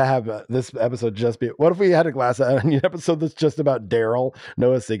want to have this episode just be. What if we had a Glass Onion episode that's just about Daryl,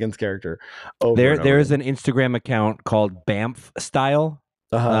 Noah Segan's character? There's an Instagram account called BAMF Style.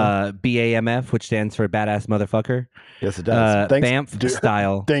 BAMF, which stands for Badass Motherfucker. Yes, it does. BAMF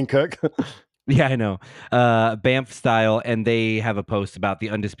Style. Dane Cook. Yeah, I know. BAMF Style, and they have a post about the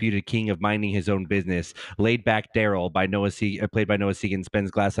undisputed king of minding his own business. Laid back Daryl, played by Noah Segan,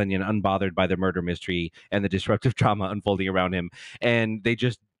 spends Glass Onion unbothered by the murder mystery and the disruptive drama unfolding around him. And they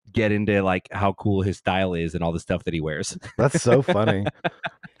just get into like how cool his style is and all the stuff that he wears. That's so funny.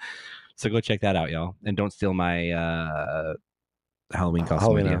 So go check that out, y'all, and don't steal my Halloween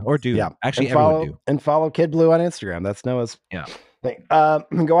costume idea. Or do. Yeah. Actually, everyone do. And follow Kid Blue on Instagram. That's Noah's thing.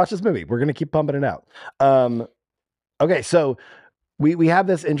 Go watch this movie. We're going to keep pumping it out. Okay, so we have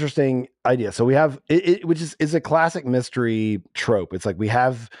this interesting idea. So we have it which is a classic mystery trope. It's like we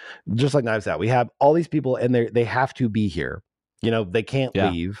have, just like Knives Out, we have all these people and they have to be here. They can't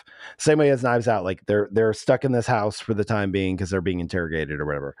leave. Same way as Knives Out, like they're stuck in this house for the time being because they're being interrogated or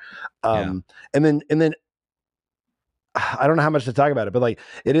whatever. And then I don't know how much to talk about it, but like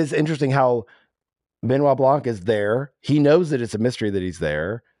it is interesting how Benoit Blanc is there. He knows that it's a mystery that he's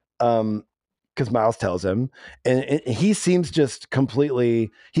there, because Miles tells him, and he seems just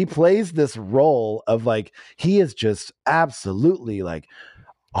completely. He plays this role of like he is just absolutely like,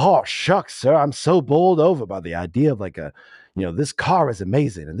 oh shucks, sir, I'm so bowled over by the idea of like this car is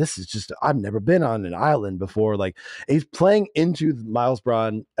amazing, and this is just I've never been on an island before. Like he's playing into Miles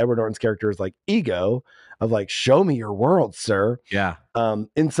Braun, Edward Norton's character's like ego of like, show me your world, sir. Yeah.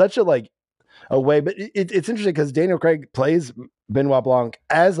 In such a way, but it's interesting because Daniel Craig plays Benoit Blanc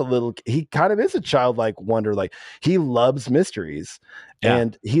as a little, he kind of is a childlike wonder. Like he loves mysteries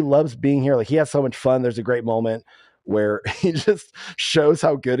and he loves being here. Like he has so much fun. There's a great moment where he just shows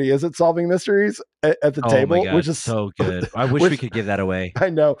how good he is at solving mysteries at the table, my God, which is so good. I wish we could give that away. I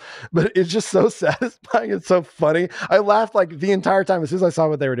know, but it's just so satisfying. It's so funny. I laughed like the entire time. As soon as I saw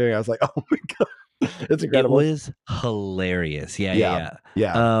what they were doing, I was like, oh my God. It's incredible. It was hilarious. Yeah.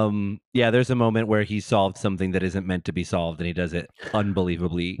 There's a moment where he solved something that isn't meant to be solved, and he does it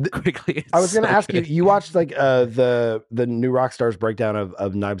unbelievably quickly. It's I was going to ask good. you watched like the new Rockstars breakdown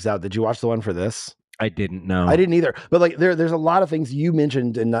of Knives Out. Did you watch the one for this? I didn't know. I didn't either. But like there's a lot of things you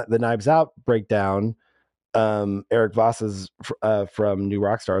mentioned in the Knives Out breakdown. Eric Voss's from New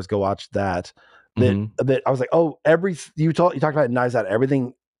Rockstars. Go watch that. That I was like, oh, you talked about Knives Out.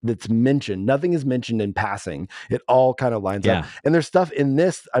 Everything that's mentioned, nothing is mentioned in passing. It all kind of lines up. And there's stuff in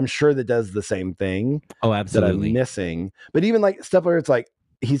this, I'm sure, that does the same thing. Oh, absolutely. That I'm missing. But even like stuff where it's like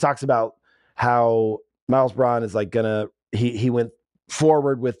he talks about how Miles Braun is like he went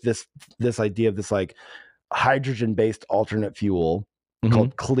forward with this idea of this like hydrogen-based alternate fuel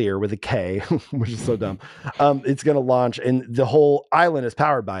called Clear with a K, which is so dumb. It's going to launch and the whole island is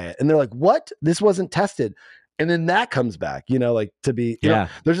powered by it. And they're like, what? This wasn't tested. And then that comes back, like to be, you know,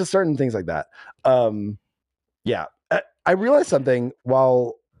 there's just certain things like that. I realized something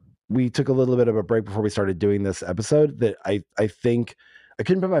while we took a little bit of a break before we started doing this episode that I think I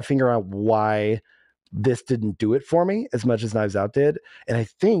couldn't put my finger on why this didn't do it for me as much as Knives Out did. And I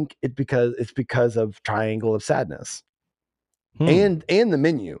think it's because of Triangle of Sadness and The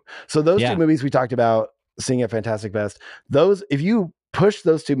Menu. So those two movies we talked about, Seeing at Fantastic Fest, those, if you push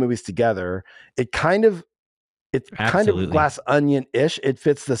those two movies together, it's kind of Glass Onion-ish. It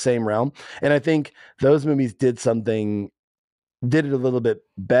fits the same realm. And I think those movies did it a little bit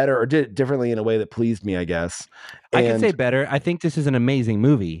better or did it differently in a way that pleased me, I guess. I can say better. I think this is an amazing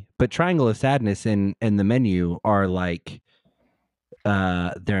movie, but Triangle of Sadness and The Menu are like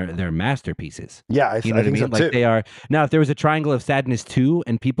they're masterpieces. Yeah, you know what I mean? Like they are. Now, if there was a Triangle of Sadness 2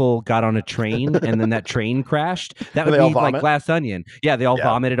 and people got on a train and then that train crashed, that would be like Glass Onion. Yeah, they all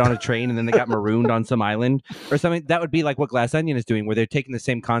vomited on a train and then they got marooned on some island or something. That would be like what Glass Onion is doing, where they're taking the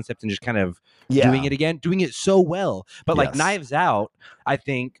same concept and just kind of doing it again, doing it so well. But like Knives Out, I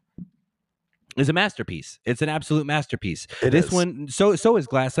think, is a masterpiece. It's an absolute masterpiece. This one, so is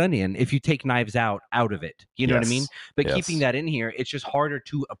Glass Onion. If you take Knives Out of it, you know what I mean. But keeping that in here, it's just harder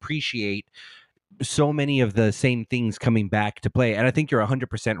to appreciate so many of the same things coming back to play. And I think you're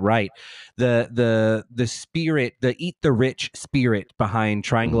 100% right. The spirit, the eat the rich spirit behind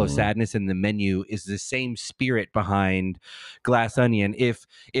Triangle of Sadness and The Menu is the same spirit behind Glass Onion.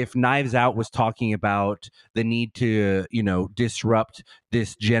 If Knives Out was talking about the need to, disrupt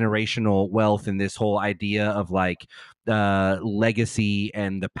this generational wealth and this whole idea of like legacy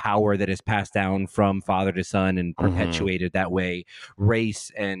and the power that is passed down from father to son and perpetuated that way,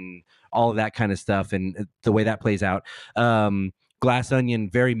 race and all of that kind of stuff, and the way that plays out. Glass Onion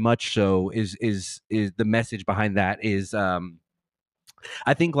very much so is the message behind that is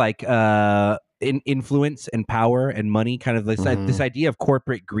I think like in influence and power and money, kind of this idea of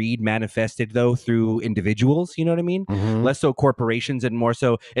corporate greed manifested though through individuals, you know what I mean? Less so corporations and more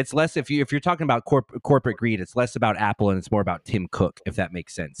so it's less if you're talking about corporate greed, it's less about Apple and it's more about Tim Cook, if that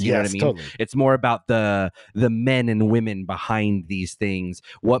makes sense. You know what I mean? Totally. It's more about the men and women behind these things,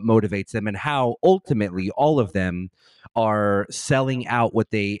 what motivates them, and how ultimately all of them are selling out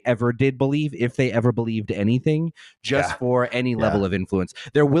what they ever did believe, if they ever believed anything, just for any level of influence.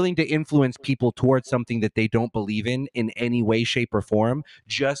 They're willing to influence people towards something that they don't believe in any way, shape, or form,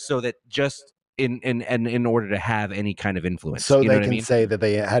 just in order to have any kind of influence. So they can say that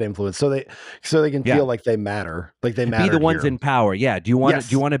they had influence. So they can feel like they matter. Like they matter. Be the ones in power. Yeah. Do you want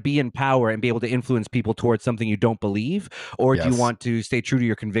to be in power and be able to influence people towards something you don't believe? Or do you want to stay true to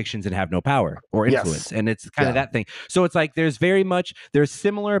your convictions and have no power or influence? And it's kind of that thing. So it's like there's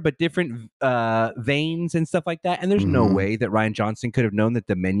similar but different veins and stuff like that. And there's no way that Rian Johnson could have known that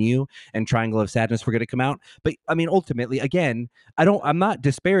The Menu and Triangle of Sadness were going to come out. But I mean, ultimately, again, I'm not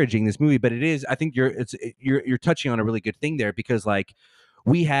disparaging this movie, but it is, I think you're touching on a really good thing there, because like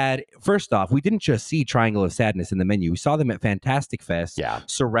first off, we didn't just see Triangle of Sadness in The Menu. We saw them at Fantastic Fest,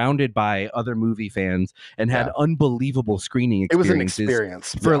 surrounded by other movie fans, and had unbelievable screening experiences. It was an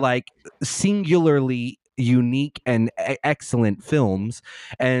experience for like singularly unique and excellent films,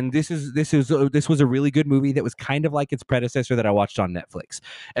 and this was a really good movie that was kind of like its predecessor that I watched on Netflix,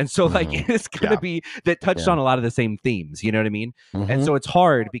 and so like it's gonna be that touched on a lot of the same themes, you know what I mean? And so it's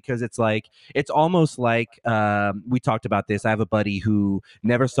hard because it's like it's almost like we talked about this. I have a buddy who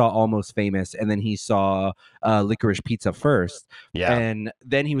never saw Almost Famous, and then he saw Licorice Pizza first, and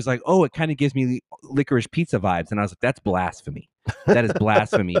then he was like, oh, it kind of gives me Licorice Pizza vibes, and I was like, that's blasphemy. That is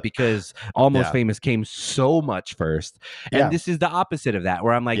blasphemy because Almost Famous came so much first, and this is the opposite of that,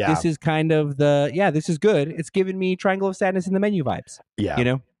 where I'm like, this is kind of this is good. It's giving me Triangle of Sadness in the Menu vibes. You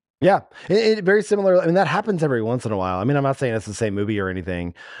know. Yeah, it very similar. I mean, that happens every once in a while. I mean, I'm not saying it's the same movie or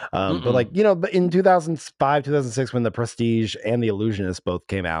anything, but like, you know, but in 2005, 2006, when The Prestige and The Illusionist both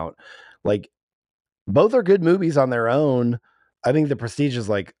came out, like both are good movies on their own. I think The Prestige is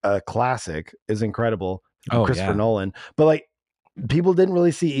like a classic, is incredible. Christopher Nolan, but like people didn't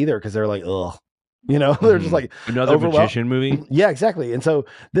really see either because they're like, ugh, you know, they're just like another magician movie. Yeah, exactly. And so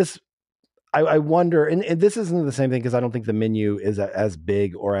this. I wonder, and this isn't the same thing because I don't think The Menu is as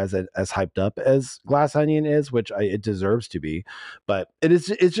big or as hyped up as Glass Onion is, which it deserves to be. But it's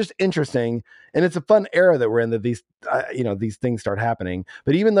just interesting, and it's a fun era that we're in, that these these things start happening.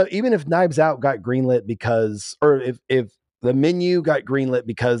 But even if Knives Out got greenlit because, or if The Menu got greenlit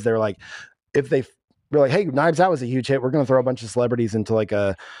because they're like, if they were like, hey, Knives Out was a huge hit, we're going to throw a bunch of celebrities into like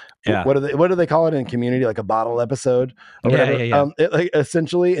a what do they call it in Community, like a bottle episode or whatever. Like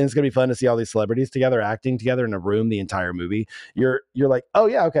essentially, and it's gonna be fun to see all these celebrities together acting together in a room the entire movie. You're like, oh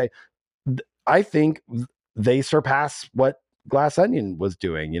yeah, okay. I think they surpass what Glass Onion was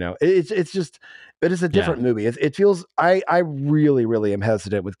doing. You know, it's just, but it's a different movie. It feels, I really am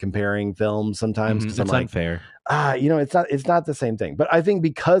hesitant with comparing films sometimes because it's I'm unfair. You know, it's not the same thing. But I think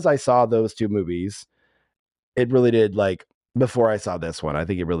because I saw those two movies, it really did, like, before I saw this one, I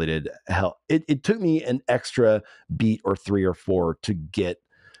think it really did help. It took me an extra beat or 3 or 4 to get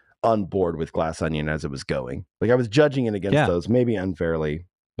on board with Glass Onion as it was going. Like I was judging it against those, maybe unfairly,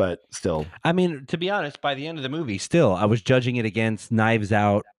 but still. I mean, to be honest, by the end of the movie, still, I was judging it against Knives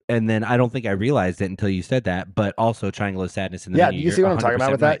Out, and then I don't think I realized it until you said that, but also Triangle of Sadness in the Menu. Do you see what I'm talking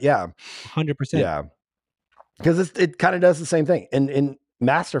about with that? Yeah. 100%. Yeah. Because it kind of does the same thing, and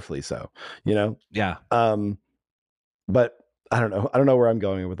masterfully so, you know? Yeah. But I don't know where I'm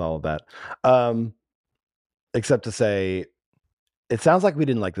going with all of that. Except to say, it sounds like we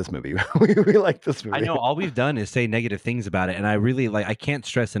didn't like this movie. we like this movie. I know all we've done is say negative things about it, and I really I can't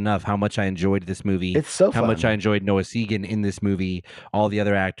stress enough how much I enjoyed this movie. It's so how fun. much I enjoyed Noah Segan in this movie, all the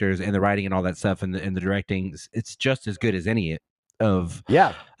other actors, and the writing and all that stuff, and the directing. It's just as good as any of.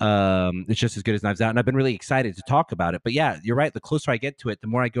 It's just as good as Knives Out, and I've been really excited to talk about it. But yeah, you're right. The closer I get to it, the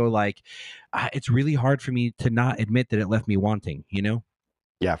more I go like, it's really hard for me to not admit that it left me wanting. You know?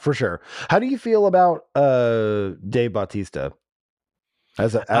 Yeah, for sure. How do you feel about Dave Bautista?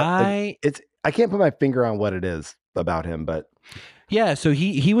 I can't put my finger on what it is about him, but yeah. So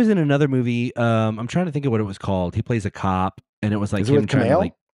he was in another movie. I'm trying to think of what it was called. He plays a cop, and it was like him trying to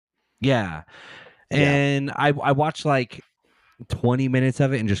like, and I watched like 20 minutes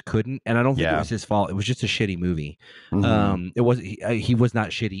of it and just couldn't, and I don't think it was his fault. It was just a shitty movie. It was he was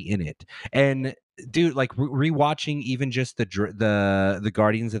not shitty in it. And dude, like rewatching even just the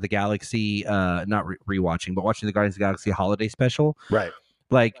Guardians of the Galaxy, not rewatching, but watching the Guardians of the Galaxy holiday special, right?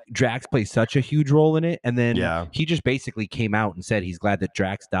 Like Drax plays such a huge role in it, and then he just basically came out and said he's glad that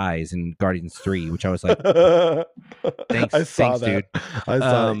Drax dies in Guardians 3, which I was like, thanks, dude. I saw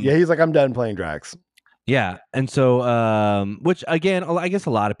that. Yeah, he's like, I'm done playing Drax. Yeah, and so, which again, I guess a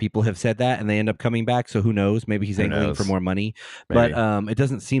lot of people have said that, and they end up coming back. So who knows? Maybe he's angling for more money, but it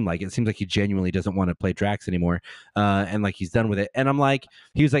doesn't seem like it. It seems like he genuinely doesn't want to play Drax anymore, and like he's done with it. And I'm like,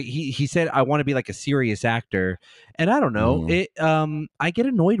 he was like, he said, I want to be like a serious actor, and I don't know. I get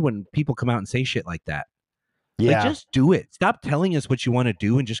annoyed when people come out and say shit like that. Like, just do it. Stop telling us what you want to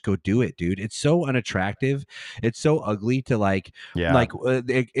do and just go do it, dude. It's so unattractive. It's so ugly to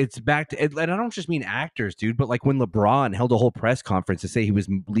it's back to, and I don't just mean actors, dude, but like when LeBron held a whole press conference to say he was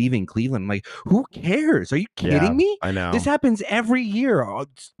leaving Cleveland, I'm like, who cares? Are you kidding me? I know. This happens every year.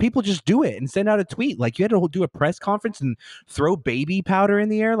 People just do it and send out a tweet. Like, you had to do a press conference and throw baby powder in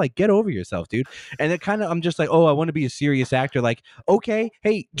the air. Like, get over yourself, dude. And it kind of, I'm just like, oh, I want to be a serious actor. Like, okay,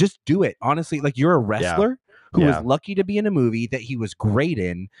 hey, just do it. Honestly, like, you're a wrestler who was lucky to be in a movie that he was great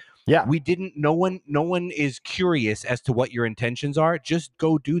in. Yeah. No one is curious as to what your intentions are. Just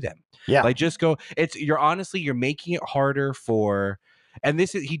go do them. Yeah. Like, just go. You're making it harder for, and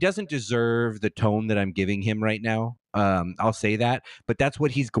he doesn't deserve the tone that I'm giving him right now. I'll say that, but that's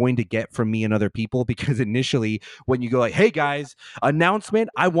what he's going to get from me and other people, because initially when you go like, hey guys, announcement,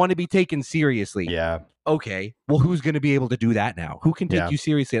 I want to be taken seriously. Yeah. Okay, well, who's going to be able to do that now? Who can take you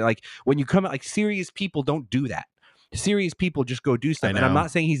seriously? Like when you come out, like serious people don't do that. Serious people just go do stuff. And I'm not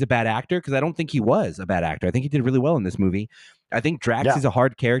saying he's a bad actor, because I don't think he was a bad actor. I think he did really well in this movie. I think Drax is a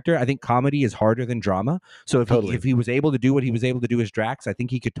hard character. I think comedy is harder than drama. So if he was able to do what he was able to do as Drax, I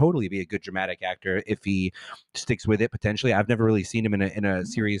think he could totally be a good dramatic actor if he sticks with it. Potentially, I've never really seen him in a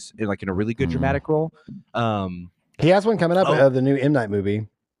series, like in a really good dramatic role. He has one coming up, the new M. Night movie.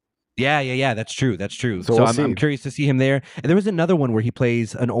 Yeah. That's true. So we'll I'm curious to see him there. And there was another one where he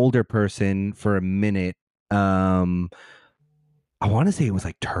plays an older person for a minute. I want to say it was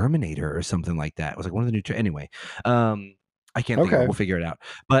like Terminator or something like that. It was like one of the new anyway. I can't think of it. We'll figure it out.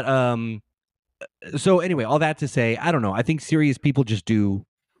 But so anyway, all that to say, I don't know. I think serious people just do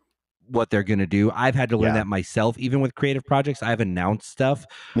what they're gonna do. I've had to learn that myself, even with creative projects. I've announced stuff.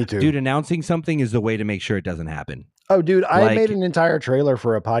 Me too. Dude, announcing something is the way to make sure it doesn't happen. Oh, dude, I made an entire trailer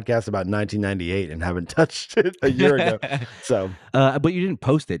for a podcast about 1998 and haven't touched it a year ago. So, but you didn't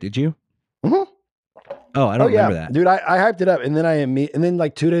post it, did you? Mm-hmm. Oh, I don't remember that, dude. I hyped it up, and then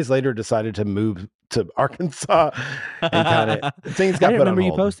like 2 days later, decided to move to Arkansas, and kind of things got I didn't put on remember you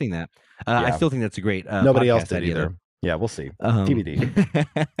hold. posting that. I still think that's a great. Nobody else did idea, either. though. Yeah, we'll see.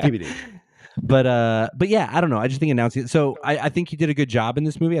 TBD. But yeah, I don't know. I just think announcing it. So I think he did a good job in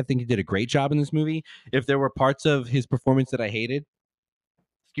this movie. I think he did a great job in this movie. If there were parts of his performance that I hated,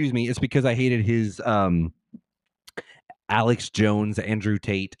 it's because I hated his Alex Jones, Andrew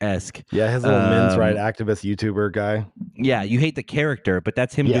Tate-esque. Yeah, his little men's right activist YouTuber guy. Yeah, you hate the character, but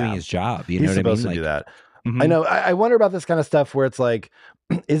that's him doing his job. You know what I mean? He's supposed to do that. I know. I wonder about this kind of stuff where it's like,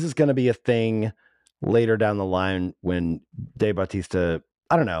 is this going to be a thing later down the line when Dave Bautista,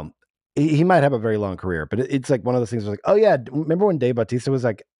 I don't know, he might have a very long career, but it's like one of those things where like, oh yeah, remember when Dave Bautista was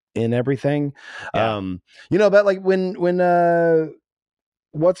like in everything? Yeah. But like when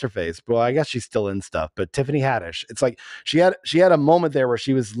what's her face? Well, I guess she's still in stuff, but Tiffany Haddish, it's like she had a moment there where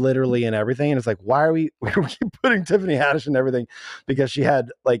she was literally in everything, and it's like, why are we keep putting Tiffany Haddish in everything? Because she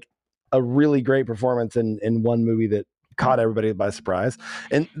had like a really great performance in one movie that caught everybody by surprise,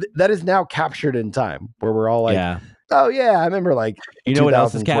 and that is now captured in time, where we're all like, oh yeah, I remember like, you know what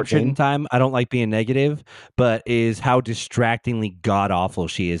else is captured in time? I don't like being negative, but is how distractingly god awful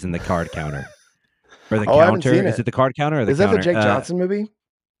she is in the card counter. Or the counter. Is it the card counter or the counter? Is that the Jake Johnson movie?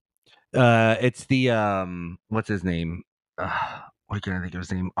 It's the what's his name? Why can't I think of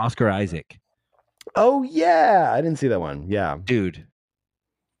his name? Oscar Isaac. Oh yeah, I didn't see that one. Yeah, dude,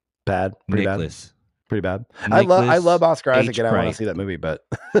 bad, pretty Nicholas. bad. Pretty bad. I love Oscar Isaac, and I want to see that movie, but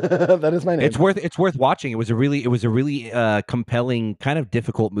that is my name. It's worth watching. It was a really compelling, kind of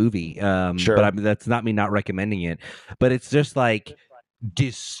difficult movie. Sure, but that's not me not recommending it. But it's just like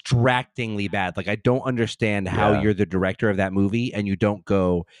distractingly bad. Like I don't understand how you're the director of that movie and you don't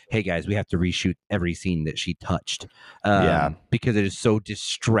go, hey guys, we have to reshoot every scene that she touched. Because it is so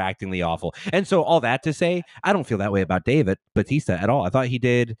distractingly awful. And so all that to say, I don't feel that way about David Bautista at all. I thought he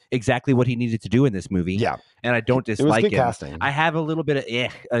did exactly what he needed to do in this movie. Yeah. And I don't dislike him. Casting. I have a little bit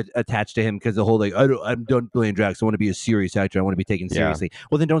of attached to him because the whole like, I'm done playing Drax. I want to be a serious actor. I want to be taken seriously.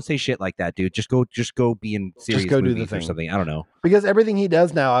 Well, then don't say shit like that, dude. Just go be in serious movies or something. I don't know. Because everything he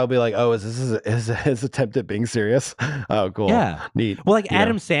does now, I'll be like, oh, is this his attempt at being serious? Oh, cool. Yeah. Neat. Well, like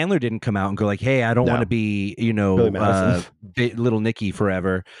Adam Sandler didn't come out and go like, hey, I don't want to be, Little Nicky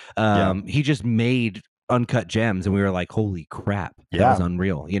forever. He just made Uncut Gems and we were like, holy crap. That was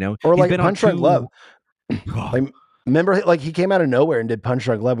unreal, Or like Punch Drunk Love. Like, remember, like he came out of nowhere and did Punch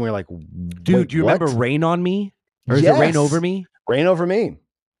Drunk Love, and we were like, dude, do you remember Rain on Me? Or is it Rain Over Me? Rain Over Me.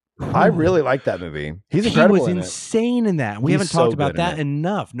 I really like that movie. He's incredible. He was insane in that. We haven't talked about that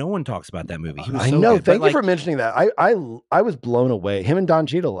enough. No one talks about that movie. He was I know. Thank you for mentioning that. I was blown away. Him and Don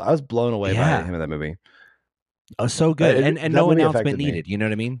Cheadle. I was blown away by him in that movie. Oh, so good. And no announcement needed. You know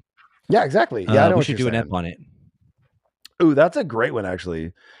what I mean? Yeah, exactly. Yeah, I know we should do an ep on it. Ooh, that's a great one,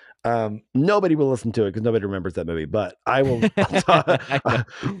 actually. Nobody will listen to it because nobody remembers that movie, but I will.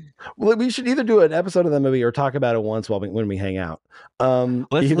 Well, we should either do an episode of that movie or talk about it once when we hang out.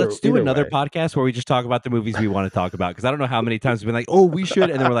 Let's do another podcast where we just talk about the movies we want to talk about, because I don't know how many times we've been like, oh, we should,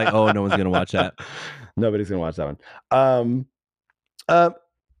 and then we're like, oh, no one's gonna watch that. Nobody's gonna watch that one.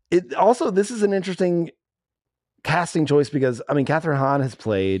 It also, this is an interesting casting choice because I mean, Catherine Hahn has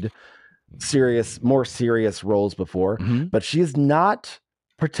played more serious roles before, but she is not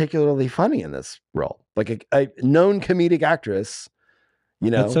particularly funny in this role. Like a known comedic actress,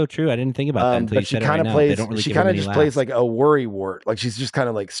 That's so true. I didn't think about that until you said it right now. They don't really she kind of just plays like a worry wart. Like she's just kind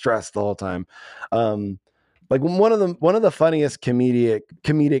of like stressed the whole time. Like one of the funniest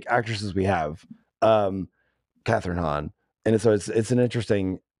comedic actresses we have, Catherine Hahn, and so it's an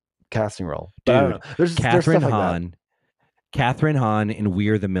interesting casting role. But I don't know. There's Catherine stuff Hahn. like that. Catherine Hahn in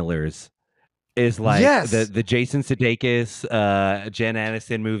We're the Millers is like Yes. the Jason Sudeikis, Jen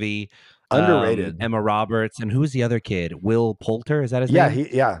Aniston movie. Underrated. Emma Roberts, and who's the other kid? Will Poulter, is that his name?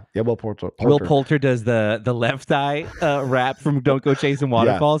 Will Poulter. Will Poulter does the left eye rap from Don't Go Chasing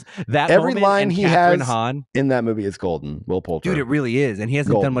Waterfalls. That every moment, line and he Catherine has Hahn in that movie is golden. Will Poulter, dude, it really is, and he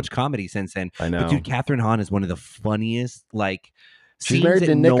hasn't Golden. done much comedy since then. I know, but dude, Catherine Hahn is one of the funniest. Like, she's married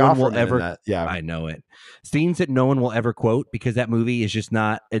to Nick Offerman. Yeah, I know it. Scenes that no one will ever quote because that movie is just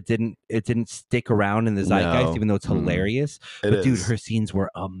not. It didn't stick around in the zeitgeist, even though it's hilarious. But dude, her scenes were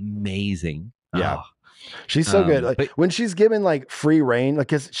amazing. Yeah. Oh. She's so good. Like when she's given like free reign, like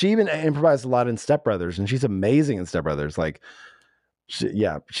cause she even improvised a lot in Step Brothers, and she's amazing in Step Brothers. Like, she's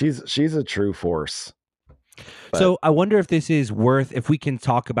a true force. But, so I wonder if this is worth, if we can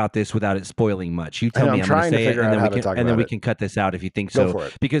talk about this without it spoiling much. You tell me, I'm going to say it, and then we can cut this out if you think so. Go for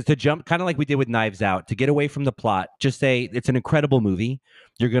it. Because to jump, kind of like we did with Knives Out, to get away from the plot, just say it's an incredible movie.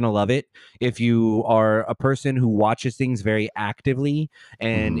 You're going to love it. If you are a person who watches things very actively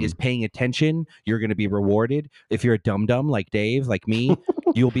and is paying attention, you're going to be rewarded. If you're a dum-dum like Dave, like me,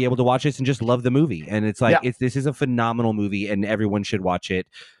 you'll be able to watch this and just love the movie. And it's like, this is a phenomenal movie, and everyone should watch it.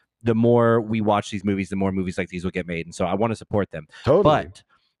 The more we watch these movies, the more movies like these will get made. And so I want to support them. Totally. But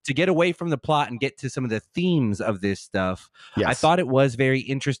to get away from the plot and get to some of the themes of this stuff, I thought it was very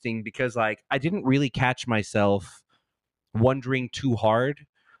interesting because like I didn't really catch myself wondering too hard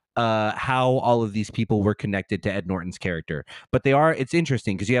how all of these people were connected to Ed Norton's character. But it's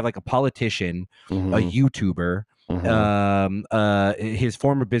interesting because you have like a politician, a YouTuber, his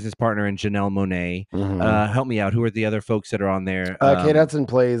former business partner, and Janelle Monáe. Help me out. Who are the other folks that are on there? Kate Hudson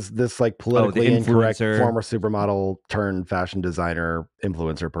plays this like politically incorrect influencer. former supermodel turned fashion designer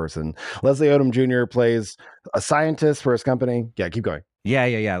influencer person. Leslie Odom Jr. plays a scientist for his company. Yeah, keep going.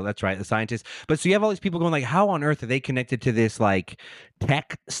 Yeah. That's right. The scientists. But so you have all these people going like, how on earth are they connected to this like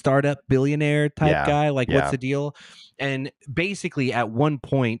tech startup billionaire type guy? Like, what's the deal? And basically at one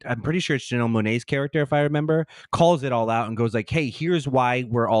point, I'm pretty sure it's Janelle Monáe's character, if I remember, calls it all out and goes like, hey, here's why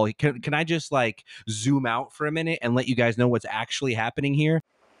we're all, can I just like zoom out for a minute and let you guys know what's actually happening here?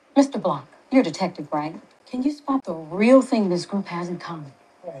 Mr. Blanc, you're a detective, right? Can you spot the real thing this group has in common?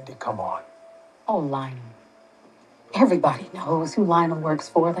 Randy, come on. Oh, Lionel. Everybody knows who Lionel works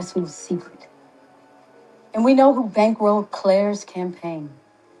for. That's no secret. And we know who bankrolled Claire's campaign.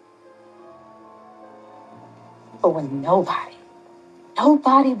 But when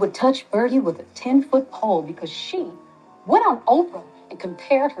nobody would touch Birdie with a 10-foot pole because she went on Oprah and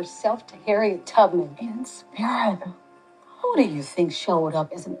compared herself to Harriet Tubman in spirit. Who do you think showed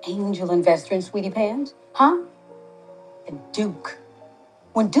up as an angel investor in Sweetie Pans? Huh? And Duke.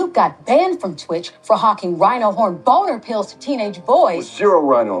 When Duke got banned from Twitch for hawking rhino horn boner pills to teenage boys. Zero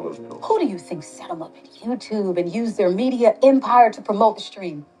rhino on those pills. Who do you think set them up at YouTube and used their media empire to promote the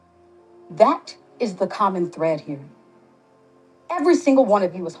stream? That is the common thread here. Every single one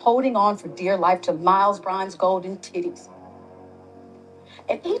of you is holding on for dear life to Miles Bryant's golden titties.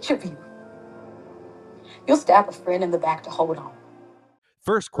 And each of you'll stab a friend in the back to hold on.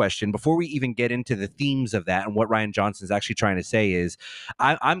 First question, before we even get into the themes of that and what Rian Johnson's actually trying to say is,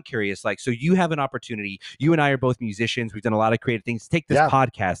 I'm curious, like, so you have an opportunity, you and I are both musicians, we've done a lot of creative things, take this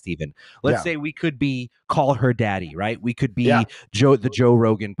podcast even. Let's say we could be Call Her Daddy, right? We could be the Joe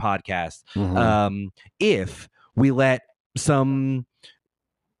Rogan podcast. If we let some,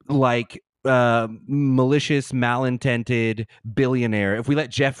 like, malicious, malintended billionaire, if we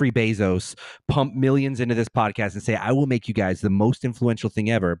let Jeffrey Bezos pump millions into this podcast and say, I will make you guys the most influential thing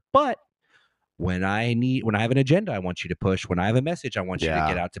ever, but when I have an agenda I want you to push, when I have a message I want you to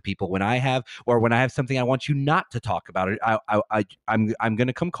get out to people, when I have something I want you not to talk about it, I'm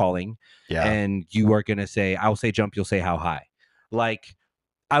gonna come calling, and you are gonna say, I'll say jump, you'll say how high. Like,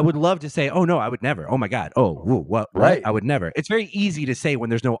 I would love to say, oh no, I would never. Oh my God. Oh, whoa, what? Right. I would never. It's very easy to say when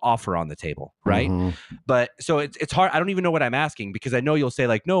there's no offer on the table, right? But so it's hard. I don't even know what I'm asking because I know you'll say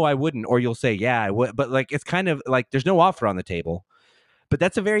like, no, I wouldn't, or you'll say, yeah, I would. But like, it's kind of like there's no offer on the table. But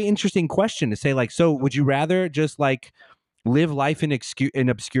that's a very interesting question to say. Like, so would you rather just like live life in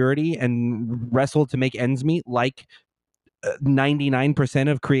obscurity and wrestle to make ends meet, like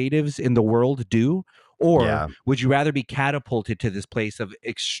 99% of creatives in the world do? Or would you rather be catapulted to this place of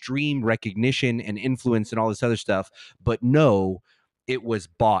extreme recognition and influence and all this other stuff, but know it was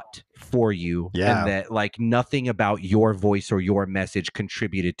bought for you, and that like nothing about your voice or your message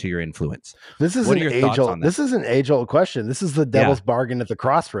contributed to your influence. This is What are your thoughts on that? This is an age-old question. This is the devil's bargain at the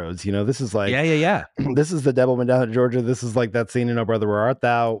crossroads. You know, this is like this is the devil went down to Georgia. This is like that scene in Oh Brother, Where Art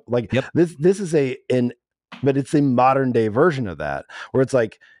Thou? Like this is but it's a modern day version of that, where it's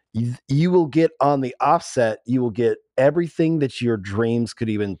like you will get on the offset, you will get everything that your dreams could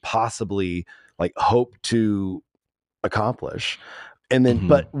even possibly like hope to accomplish. And then,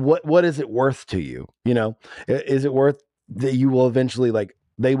 but what is it worth to you? You know, is it worth that you will eventually like,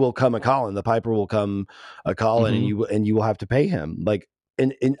 they will come a calling, the piper will come a calling, and you will have to pay him. Like,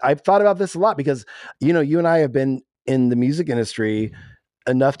 and I've thought about this a lot because, you know, you and I have been in the music industry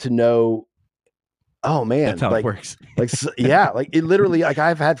enough to know, oh man, that's how like, it works. Like, yeah, like it literally, like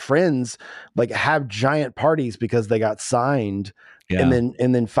I've had friends like have giant parties because they got signed. And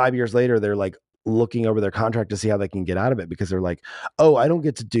then 5 years later, they're like looking over their contract to see how they can get out of it, because they're like, oh, I don't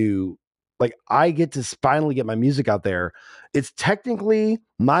get to do, like, I get to finally get my music out there. It's technically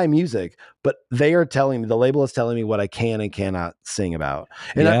my music, but they are telling me, the label is telling me what I can and cannot sing about.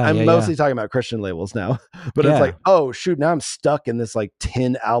 And I'm mostly talking about Christian labels now, but it's like, oh shoot, now I'm stuck in this like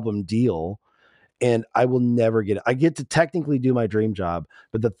 10 album deal. And I will never get it. I get to technically do my dream job,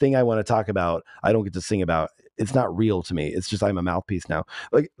 but the thing I want to talk about, I don't get to sing about. It's not real to me. It's just, I'm a mouthpiece now.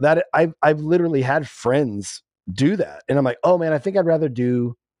 Like that. I've literally had friends do that. And I'm like, oh man, I think I'd rather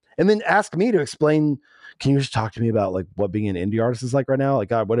do, and then ask me to explain. Can you just talk to me about like what being an indie artist is like right now? Like,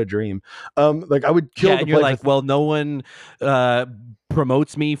 God, what a dream. Like I would kill. And you're like, well, no one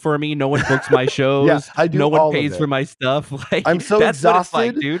promotes me for me. No one books my shows. I do. No one pays for my stuff. Like, I'm so exhausted,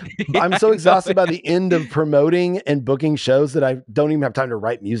 like, dude. I'm so exhausted by the end of promoting and booking shows that I don't even have time to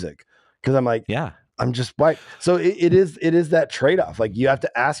write music, because I'm like, I'm just white. So it is that trade-off. Like you have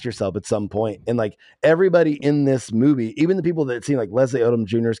to ask yourself at some point, and like everybody in this movie, even the people that seem like Leslie Odom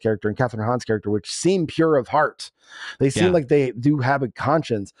Jr.'s character and Catherine Hahn's character, which seem pure of heart, they seem like they do have a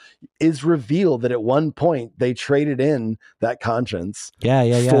conscience, is revealed that at one point they traded in that conscience.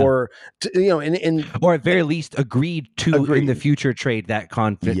 For, you know, and or at very least agreed in the future trade that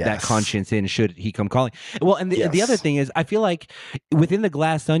that conscience in, should he come calling. Well, and the other thing is, I feel like within the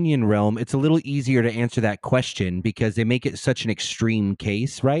Glass Onion realm, it's a little easier to answer that question because they make it such an extreme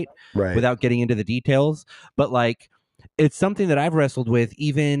case, right? Without getting into the details. But like, it's something that I've wrestled with.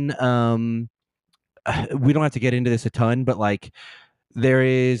 Even we don't have to get into this a ton, but like, there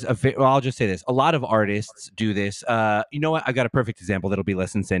is well, I'll just say this: a lot of artists do this. You know what? I got a perfect example that'll be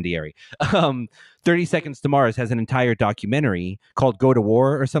less incendiary. 30 Seconds to Mars has an entire documentary called "Go to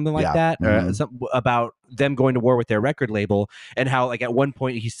War" or something like that, about them going to war with their record label, and how like at one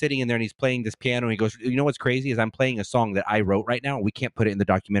point he's sitting in there and he's playing this piano and he goes, "You know what's crazy is I'm playing a song that I wrote right now. And we can't put it in the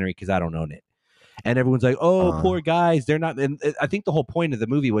documentary because I don't own it." And everyone's like, oh, poor guys. They're not. And I think the whole point of the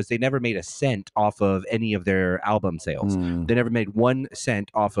movie was they never made a cent off of any of their album sales. They never made 1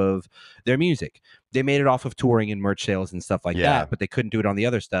 cent off of their music. They made it off of touring and merch sales and stuff like that, but they couldn't do it on the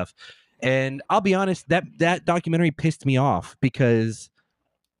other stuff. And I'll be honest, that documentary pissed me off because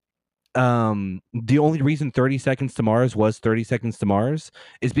the only reason 30 Seconds to Mars was 30 Seconds to Mars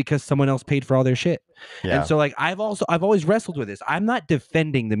is because someone else paid for all their shit. And so like I've always wrestled with this. I'm not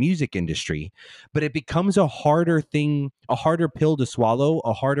defending the music industry, but it becomes a harder thing, a harder pill to swallow,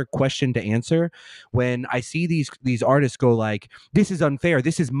 a harder question to answer when I see these artists go like, this is unfair,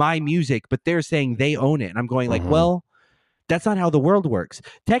 this is my music, but they're saying they own it. And I'm going like, well, that's not how the world works.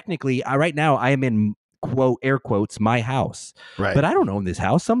 Technically, right now I am in quote, air quotes, my house. But I don't own this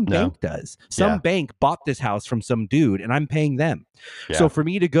house. Some bank does. Some bank bought this house from some dude and I'm paying them. So for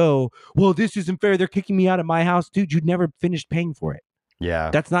me to go, well, this isn't fair, they're kicking me out of my house. Dude, you'd never finished paying for it.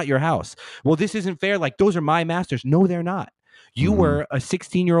 That's not your house. Well, this isn't fair. Like, those are my masters. No, they're not. You were a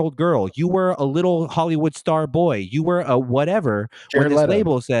 16-year-old girl. You were a little Hollywood star boy. You were a whatever. When this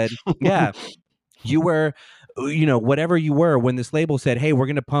label said, you were, you know, whatever you were, when this label said, hey, we're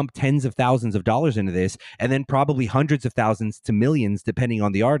going to pump tens of thousands of dollars into this, and then probably hundreds of thousands to millions, depending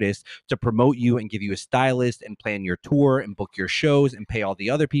on the artist, to promote you and give you a stylist and plan your tour and book your shows and pay all the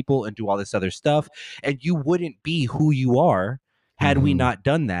other people and do all this other stuff. And you wouldn't be who you are had we not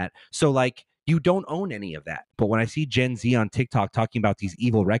done that. So like, you don't own any of that. But when I see Gen Z on TikTok talking about these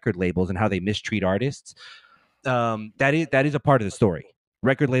evil record labels and how they mistreat artists, that is a part of the story.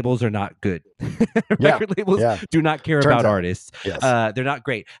 Record labels are not good. Record labels do not care about artists. They're not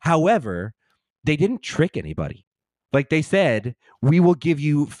great. However, they didn't trick anybody. Like they said, we will give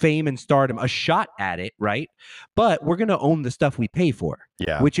you fame and stardom, a shot at it, right? But we're going to own the stuff we pay for,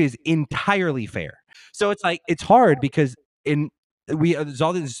 which is entirely fair. So it's like, it's hard because there's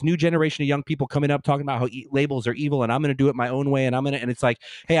all this new generation of young people coming up talking about how labels are evil, and I'm going to do it my own way, and and it's like,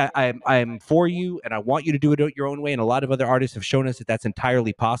 hey, I'm for you, and I want you to do it your own way, and a lot of other artists have shown us that that's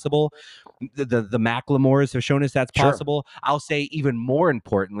entirely possible. The Macklemores have shown us that's possible. I'll say even more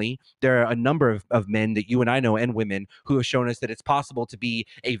importantly, there are a number of men that you and I know, and women, who have shown us that it's possible to be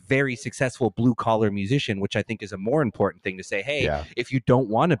a very successful blue collar musician, which I think is a more important thing to say. Hey, if you don't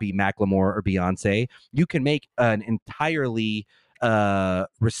want to be Macklemore or Beyonce, you can make an entirely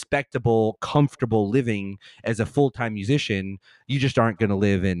respectable, comfortable living as a full-time musician. You just aren't going to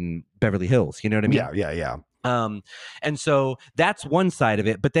live in Beverly Hills. You know what I mean? Yeah. And so that's one side of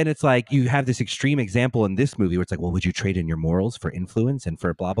it. But then it's like you have this extreme example in this movie where it's like, well, would you trade in your morals for influence and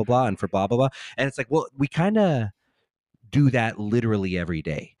for blah, blah, blah, and for blah, blah, blah? And it's like, well, we kind of do that literally every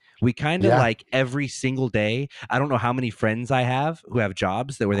day. We kind of like every single day. I don't know how many friends I have who have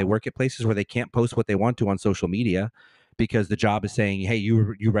jobs where they work at places where they can't post what they want to on social media because the job is saying, hey,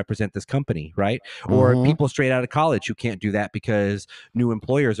 you represent this company, right? Or people straight out of college who can't do that because new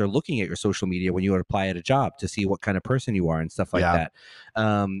employers are looking at your social media when you apply at a job to see what kind of person you are and stuff like that.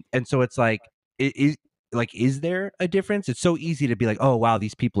 And so it's like, is there a difference? It's so easy to be like, oh, wow,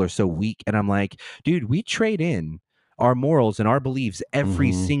 these people are so weak. And I'm like, dude, we trade in our morals and our beliefs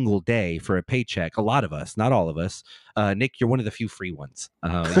every single day for a paycheck. A lot of us, not all of us. Nick, you're one of the few free ones.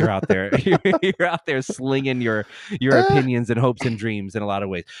 You're out there, you're out there slinging your opinions and hopes and dreams in a lot of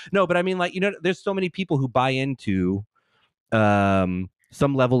ways. No, but I mean, like, there's so many people who buy into some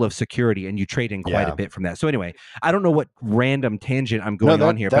level of security, and you trade in quite a bit from that. So anyway, I don't know what random tangent I'm going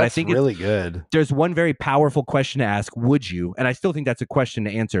on here, but I think it's really good. There's one very powerful question to ask. Would you? And I still think that's a question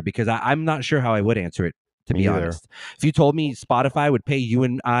to answer because I'm not sure how I would answer it. To be honest, if you told me Spotify would pay you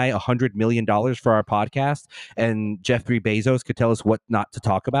and I $100 million for our podcast and Jeffrey Bezos could tell us what not to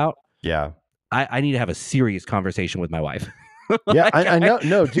talk about, I need to have a serious conversation with my wife. I know.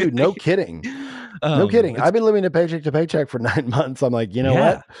 No, dude, no kidding. No kidding. I've been living paycheck to paycheck for 9 months. I'm like, you know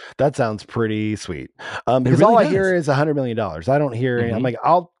what? That sounds pretty sweet. Because really all I hear is $100 million. I don't hear any. I'm like,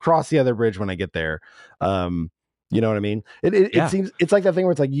 I'll cross the other bridge when I get there. You know what I mean? It seems it's like that thing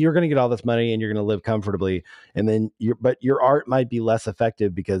where it's like you're going to get all this money and you're going to live comfortably, and then but your art might be less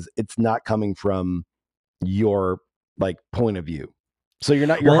effective because it's not coming from your like point of view. So your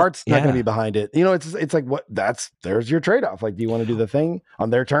heart's not going to be behind it. You know, it's like there's your trade-off. Like, do you want to do the thing on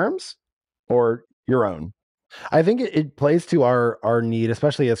their terms or your own? I think it plays to our need,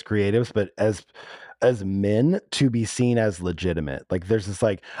 especially as creatives, but as men, to be seen as legitimate. Like there's this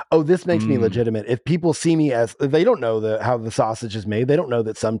like, oh, this makes me legitimate. If people see me as, they don't know how the sausage is made. They don't know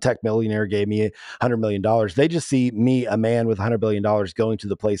that some tech millionaire gave me $100 million. They just see me, a man with $100 billion, going to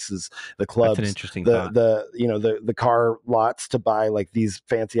the places, the clubs, that's an interesting the car lots to buy like these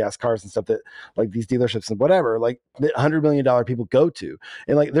fancy ass cars and stuff that like these dealerships and whatever, like the $100 million people go to.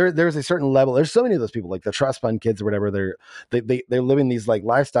 And like there's a certain level. There's so many of those people, like the trust fund kids or whatever. They're living these like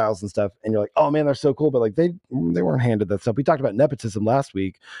lifestyles and stuff. And you're like, oh man, they're so cool, but like they weren't handed that stuff. We talked about nepotism last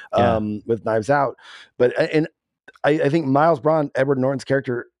week with Knives Out, but and I think Miles Braun, Edward Norton's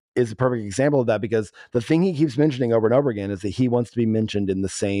character, is a perfect example of that because the thing he keeps mentioning over and over again is that he wants to be mentioned in the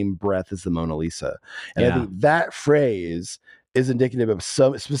same breath as the Mona Lisa, and I think that phrase is indicative of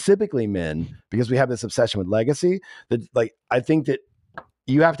so specifically men because we have this obsession with legacy that like I think that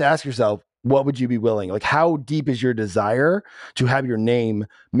you have to ask yourself, what would you be willing? Like, how deep is your desire to have your name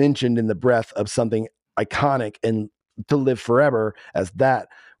mentioned in the breath of something iconic and to live forever as that?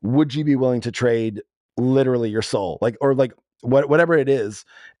 Would you be willing to trade literally your soul? Like, or like whatever it is.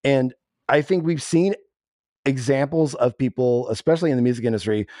 And I think we've seen examples of people, especially in the music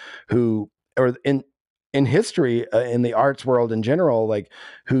industry, who, or in history, in the arts world in general, like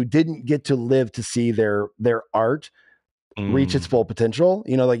who didn't get to live to see their art reach its full potential.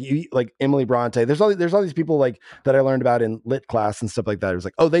 You know, like Emily Bronte. There's all these people like that I learned about in lit class and stuff like that. It was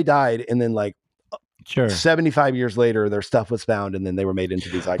like, oh, they died, and then like 75 years later, their stuff was found, and then they were made into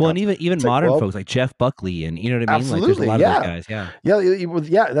these icons. Well, and even it's modern folks like Jeff Buckley, and you know what I mean. Absolutely, like, there's a lot of those guys.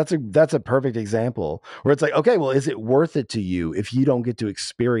 Yeah. That's a perfect example where it's like, okay, well, is it worth it to you if you don't get to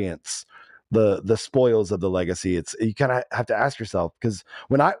experience the spoils of the legacy? You kind of have to ask yourself, because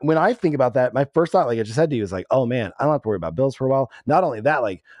when I think about that, my first thought, like I just said to you, is like, oh man, I don't have to worry about bills for a while. Not only that,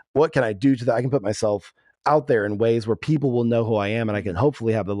 like what can I do to that? I can put myself out there in ways where people will know who I am, and I can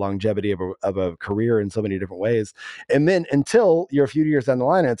hopefully have the longevity of a career in so many different ways. And then until you're a few years down the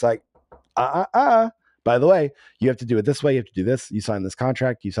line, and it's like, by the way, you have to do it this way. You have to do this. You sign this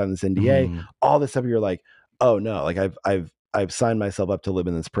contract. You sign this NDA. All this stuff. You're like, oh no, like I've signed myself up to live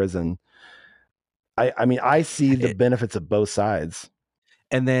in this prison. I mean, I see the benefits of both sides.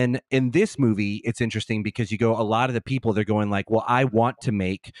 And then in this movie, it's interesting because you go, a lot of the people, they're going like, well, I want to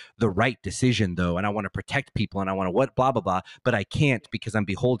make the right decision though, and I want to protect people, and I want to blah, blah, blah, but I can't because I'm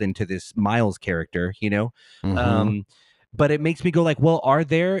beholden to this Miles character, you know? But it makes me go like, well,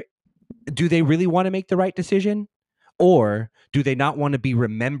 do they really want to make the right decision? Or do they not want to be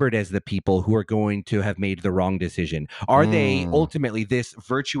remembered as the people who are going to have made the wrong decision? Are they ultimately this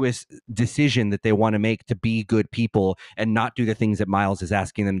virtuous decision that they want to make to be good people and not do the things that Miles is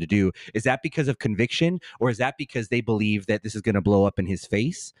asking them to do? Is that because of conviction, or is that because they believe that this is going to blow up in his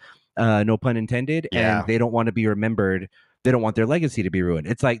face? No pun intended. Yeah. And they don't want to be remembered. They don't want their legacy to be ruined.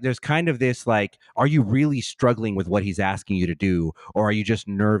 It's like there's kind of this like, are you really struggling with what he's asking you to do, or are you just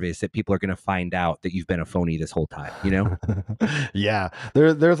nervous that people are going to find out that you've been a phony this whole time? You know? Yeah,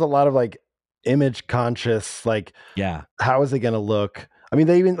 there's a lot of like image conscious, like, yeah, how is it going to look? I mean,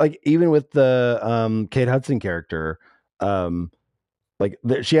 they even with the Kate Hudson character, like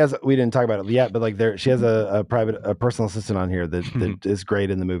she has, we didn't talk about it yet, but like she has a personal assistant on here that is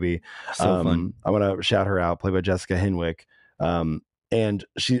great in the movie. So fun. I want to shout her out, played by Jessica Henwick. And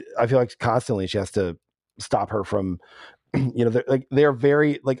I feel like constantly she has to stop her from, you know, they're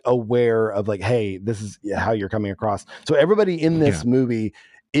very like aware of like, hey, this is how you're coming across. So everybody in this movie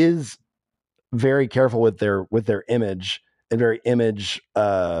is very careful with their image, and very image,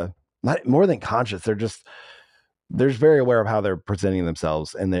 not more than conscious. They're very aware of how they're presenting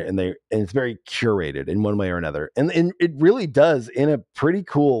themselves, and it's very curated in one way or another. And it really does in a pretty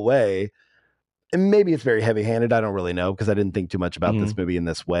cool way. And maybe it's very heavy-handed. I don't really know, because I didn't think too much about this movie in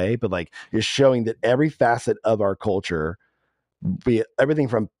this way, but like it's showing that every facet of our culture, be it everything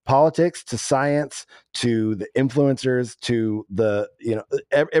from politics to science to the influencers to the, you know,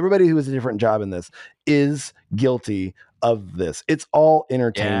 everybody who has a different job in this is guilty of this. It's all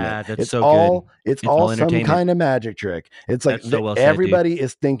entertainment. Yeah, that's it's so all, good. It's all some entertainment. kind of magic trick. It's like so well said, everybody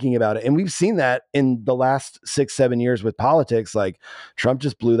is thinking about it. And we've seen that in the last 6-7 years with politics. Like Trump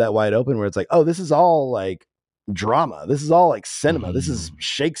just blew that wide open, where it's like, oh, this is all like drama. This is all like cinema. This is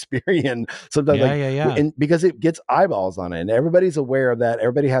Shakespearean sometimes. And because it gets eyeballs on it, and everybody's aware of that.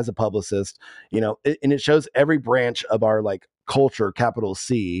 Everybody has a publicist, you know, and it shows every branch of our like culture, capital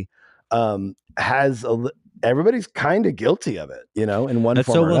C, has everybody's kind of guilty of it, you know, in one That's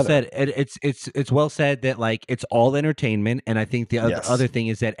form so or well another. said. It's well said that like it's all entertainment, and I think the other thing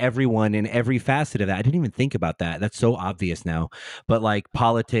is that everyone in every facet of that, I didn't even think about that. That's so obvious now, but like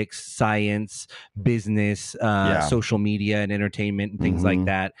politics, science, business, social media, and entertainment, and things like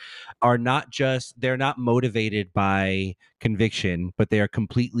that are they're not motivated by conviction, but they are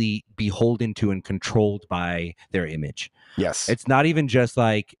completely beholden to and controlled by their image. Yes, it's not even just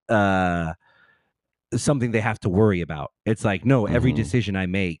like something they have to worry about. It's like, no, every decision I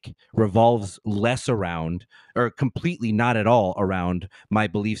make revolves less around, or completely not at all around, my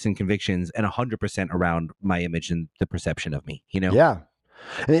beliefs and convictions, and 100% around my image and the perception of me, you know? Yeah.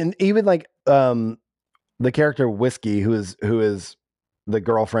 And even like the character Whiskey, who is the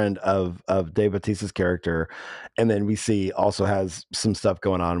girlfriend of Dave Bautista's character, and then we see also has some stuff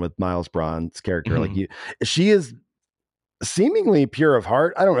going on with Miles Braun's character. Like she is seemingly pure of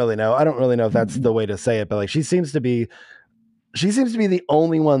heart. I don't really know if that's the way to say it, but like she seems to be the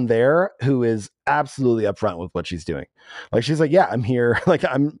only one there who is absolutely upfront with what she's doing. Like she's like, yeah, I'm here. Like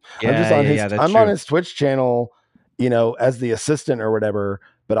I'm just on on his Twitch channel, you know, as the assistant or whatever,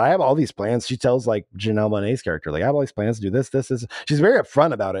 but I have all these plans. She tells like Janelle Monáe's character, like I have all these plans to do this. She's very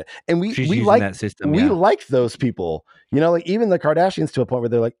upfront about it. And we like that system. We like those people, you know, like even the Kardashians, to a point where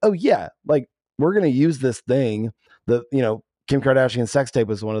they're like, oh yeah, like we're going to use this thing. You know, Kim Kardashian's sex tape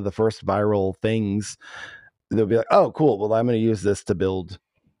was one of the first viral things. They'll be like, oh, cool. Well, I'm going to use this to build,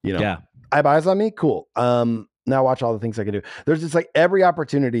 you know, I have eyes on me. Cool. Now watch all the things I can do. There's just like every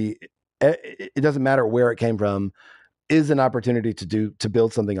opportunity. It doesn't matter where it came from, is an opportunity to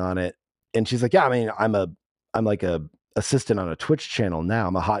build something on it. And she's like, yeah, I mean, I'm like a assistant on a Twitch channel now.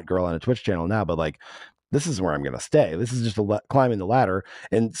 I'm a hot girl on a Twitch channel now, but like, this is where I'm going to stay. This is just climbing the ladder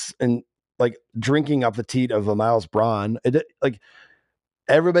and like drinking up the teat of a Miles Braun. Like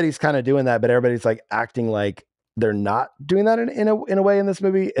everybody's kind of doing that, but everybody's like acting like they're not doing that in a way in this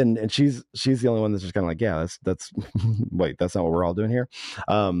movie. And she's the only one that's just kind of like, yeah, that's wait, that's not what we're all doing here.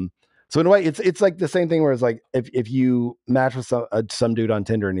 So in a way, it's like the same thing where it's like if you match with some dude on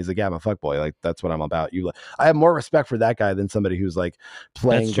Tinder and he's like, yeah, I'm a fuckboy, like that's what I'm about. I have more respect for that guy than somebody who's like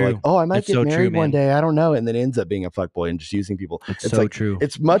playing like, oh, I might get married one day, I don't know, and then ends up being a fuckboy and just using people. It's so like, true.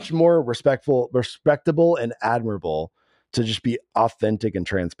 It's much more respectable, and admirable to just be authentic and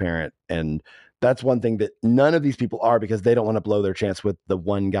transparent and that's one thing that none of these people are, because they don't want to blow their chance with the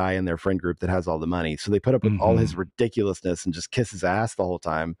one guy in their friend group that has all the money. So they put up with all his ridiculousness and just kiss his ass the whole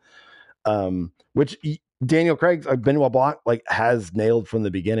time. Which Daniel Craig, Benoit Blanc, like has nailed from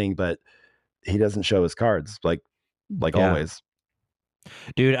the beginning, but he doesn't show his cards like always.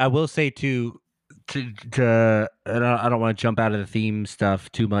 Dude, I will say too, to I don't want to jump out of the theme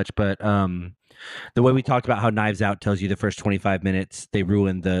stuff too much, but the way we talked about how Knives Out tells you the first 25 minutes they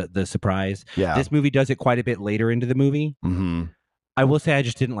ruin the surprise. Yeah, this movie does it quite a bit later into the movie. Mm-hmm. I will say I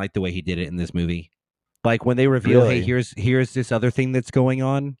just didn't like the way he did it in this movie. Like when they reveal, hey, here's this other thing that's going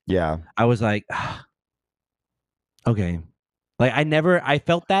on. Yeah, I was like, okay. Like I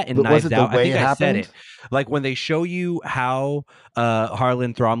felt that in Knives Out. I think I said it. Like when they show you how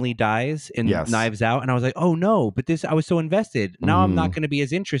Harlan Thromley dies in Knives Out, and I was like, oh no, but I was so invested. Now I'm not going to be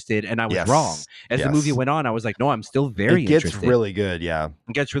as interested, and I was wrong. As the movie went on, I was like, no, I'm still very interested. It gets really good, yeah.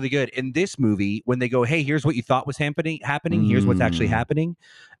 It gets really good. In this movie, when they go, hey, here's what you thought was happening, here's what's actually happening,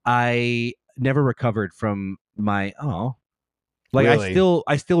 I never recovered from my Like really?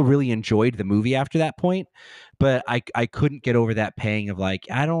 I still really enjoyed the movie after that point, but I couldn't get over that pang of like,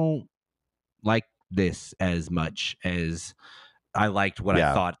 I don't like this as much as I liked what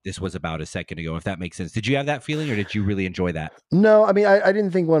I thought this was about a second ago, if that makes sense. Did you have that feeling, or did you really enjoy that? No, I mean, I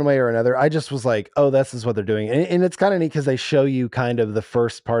didn't think one way or another. I just was like, oh, this is what they're doing. And it's kind of neat because they show you kind of the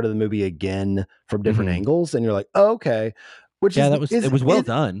first part of the movie again from different angles, and you're like, oh, okay. Which it was well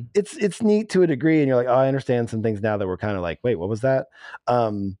done. It's neat to a degree, and you're like, oh, I understand some things now that we're kind of like, wait, what was that?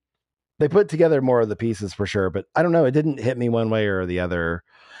 They put together more of the pieces for sure, but I don't know. It didn't hit me one way or the other.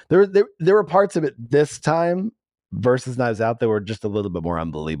 There were parts of it this time versus Knives Out that were just a little bit more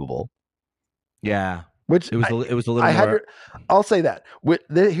unbelievable. Yeah, which it was a little more. I'll say that.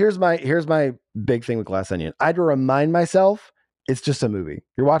 Here's my big thing with Glass Onion. I had to remind myself, it's just a movie.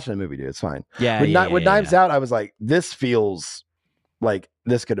 You're watching a movie, dude. It's fine. Yeah. With Knives Out, I was like, this feels like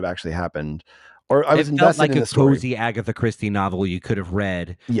this could have actually happened. Or I was invested like in a the story. Cozy Agatha Christie novel you could have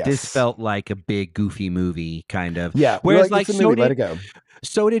read. Yes. This felt like a big goofy movie, kind of. Yeah. Whereas like let it go.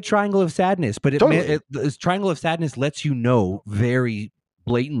 So did Triangle of Sadness, but Triangle of Sadness lets you know very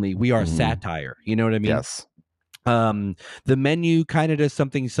blatantly we are satire. You know what I mean? Yes. The Menu kind of does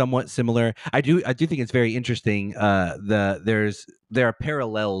something somewhat similar. I do think it's very interesting. There are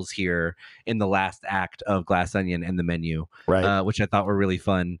parallels here in the last act of Glass Onion and The Menu, right? Which I thought were really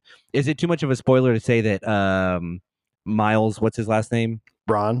fun. Is it too much of a spoiler to say that Miles, what's his last name?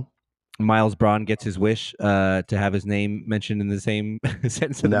 Braun. Miles Braun gets his wish to have his name mentioned in the same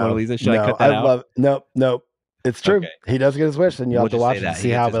sentence of the Mona Lisa. Should I cut that out? Nope. It's true. Okay. He does get his wish, and you'll have to watch it and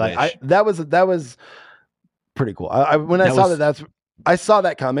see how. But like, that was pretty cool. When I saw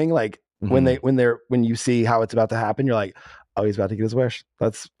that coming, like when you see how it's about to happen, you're like, oh, he's about to get his wish.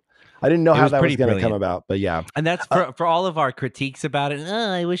 I didn't know how that was going to come about, but yeah. And that's for all of our critiques about it.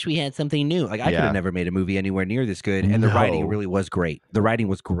 Oh, I wish we had something new. Like I could have never made a movie anywhere near this good. And the writing really was great. The writing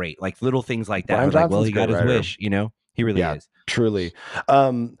was great. Like little things like that. I was like, well, he got his wish, you know? He really is. Truly.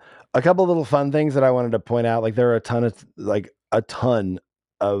 A couple of little fun things that I wanted to point out. Like there are a ton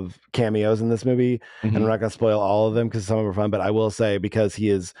of cameos in this movie, and I'm not going to spoil all of them because some of them are fun, but I will say, because he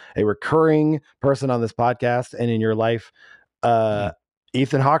is a recurring person on this podcast and in your life,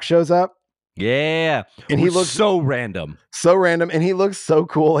 Ethan Hawke shows up. Yeah. And he looks so random. And he looks so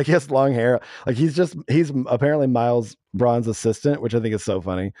cool. Like he has long hair. Like he's apparently Miles Braun's assistant, which I think is so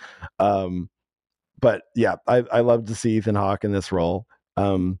funny. But yeah, I love to see Ethan Hawke in this role.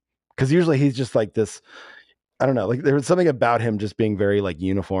 Because usually he's just like this, I don't know, like there was something about him just being very like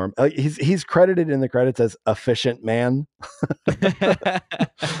uniform. Like he's credited in the credits as efficient man,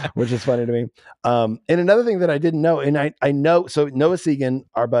 which is funny to me. And another thing that I didn't know, and I know, so Noah Segan,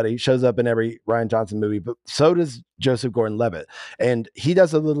 our buddy, shows up in every Rian Johnson movie, but so does Joseph Gordon-Levitt, and he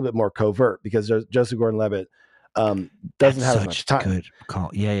does a little bit more covert because Joseph Gordon-Levitt doesn't have as much time. Good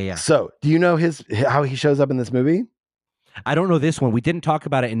call. Yeah. So, do you know how he shows up in this movie? I don't know this one. We didn't talk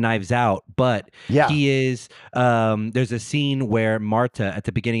about it in Knives Out, but he is, there's a scene where Marta at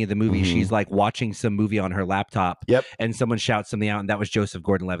the beginning of the movie, she's like watching some movie on her laptop and someone shouts something out, and that was Joseph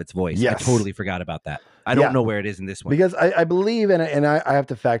Gordon-Levitt's voice. Yes. I totally forgot about that. I don't know where it is in this one. Because I believe, and I have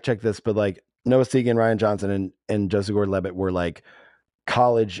to fact check this, but like Noah Segan, Rian Johnson, and Joseph Gordon-Levitt were like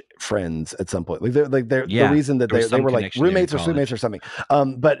college friends at some point. They're the reason that they were like roommates or schoolmates or something.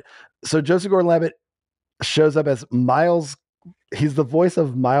 But so Joseph Gordon-Levitt shows up as Miles. He's the voice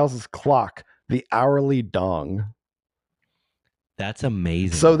of Miles's clock, the hourly dong. That's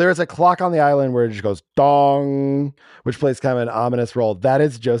amazing. So there's a clock on the island where it just goes dong, which plays kind of an ominous role. That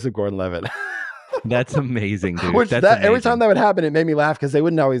is Joseph Gordon-Levitt. That's amazing, dude. Every time that would happen, it made me laugh because they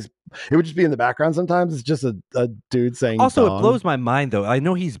wouldn't always It would just be in the background sometimes. It's just a dude saying Also, dong. it blows my mind, though. I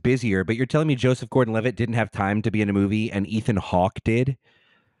know he's busier, but you're telling me Joseph Gordon-Levitt didn't have time to be in a movie and Ethan Hawke did?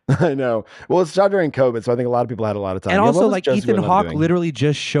 I know. Well, it's shot during COVID, so I think a lot of people had a lot of time. And Yeah, also, what was like, Joseph Ethan Gordon-Levitt Hawke doing? literally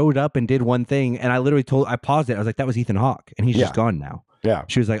just showed up and did one thing, and I paused it. I was like, that was Ethan Hawke, and he's just gone now. Yeah.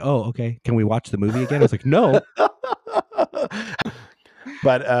 She was like, oh, okay. Can we watch the movie again? I was like, no.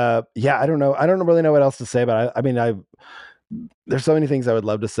 But yeah, I don't know. I don't really know what else to say, but I mean, there's so many things I would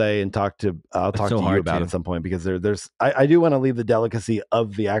love to say and I'll talk to you about at some point, because I do want to leave the delicacy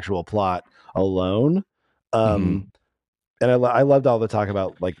of the actual plot alone. And I loved all the talk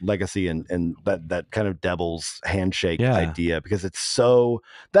about like legacy and that kind of devil's handshake idea, because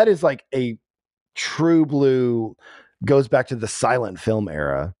that is like a true blue, goes back to the silent film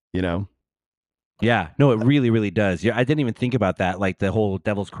era, you know? Yeah, no, it really, really does. Yeah, I didn't even think about that. Like the whole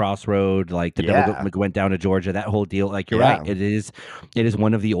Devil's Crossroad, like the devil went down to Georgia, that whole deal. Like you're right, it is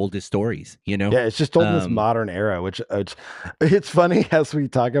one of the oldest stories. You know, yeah, it's just told in this modern era, which it's funny as we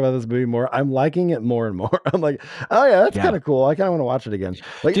talk about this movie more. I'm liking it more and more. I'm like, oh yeah, that's kind of cool. I kind of want to watch it again.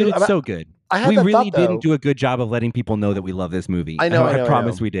 Like, dude, it's so good. We really didn't do a good job of letting people know that we love this movie. I know. I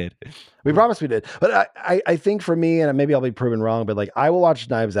promise we did. We promised we did. But I think for me, and maybe I'll be proven wrong, but like I will watch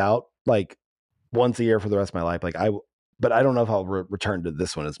Knives Out like once a year for the rest of my life. Like but I don't know if I'll return to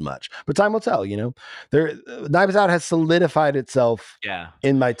this one as much, but time will tell, you know. Knives Out has solidified itself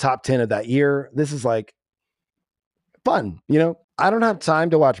in my top 10 of that year. This is like fun, you know. I don't have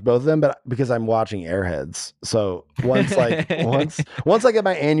time to watch both of them, but because I'm watching Airheads. So once I get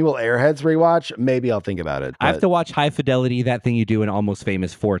my annual Airheads rewatch, maybe I'll think about it. I have to watch High Fidelity, that thing you do in Almost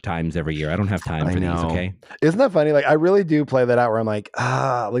Famous 4 times every year. I don't have time for these, okay? Isn't that funny? Like I really do play that out where I'm like,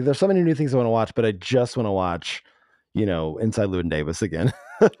 like there's so many new things I want to watch, but I just want to watch, you know, Inside Llewyn Davis again.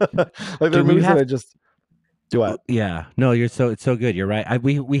 Like there are movies that I just do. What? Yeah, no, it's so good. You're right.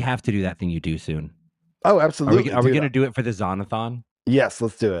 We have to do that thing you do soon. Oh, absolutely. Are we going to do it for the Zonathon? Yes,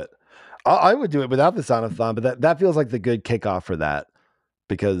 let's do it. I would do it without the Zonathon, but that feels like the good kickoff for that,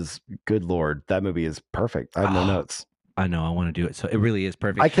 because good Lord, that movie is perfect. I have no notes. I know. I want to do it. So it really is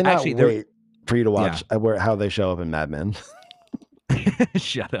perfect. I cannot wait for you to watch how they show up in Mad Men.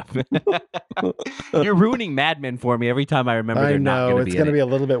 Shut up. You're ruining Mad Men for me every time I remember. I know it's going to be a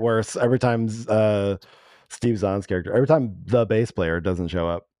little bit worse every time Steve Zahn's character, every time the bass player doesn't show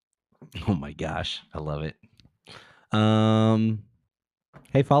up. Oh my gosh, I love it.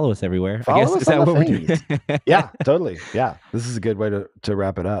 Hey, follow us everywhere. Follow us is that what we're doing? Yeah, totally. Yeah, this is a good way to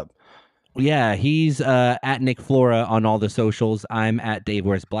wrap it up. Yeah, he's at Nick Flora on all the socials. I'm at Dave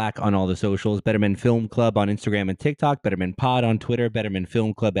Wears Black on all the socials. Betterman Film Club on Instagram and TikTok. Betterman Pod on Twitter.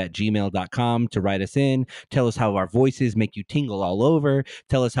 BettermanFilmClub@gmail.com to write us in. Tell us how our voices make you tingle all over.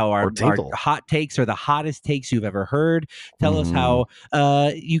 Tell us how our hot takes are the hottest takes you've ever heard. Tell us how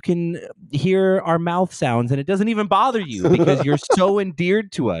you can hear our mouth sounds and it doesn't even bother you because you're so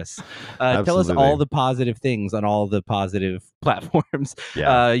endeared to us. Tell us all the positive things on all the positive platforms.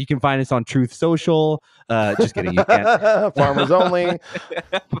 Yeah. You can find us on Truth Social. Just kidding. You can't. Farmers Only.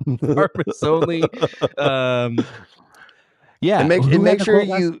 Farmers Only. Yeah. And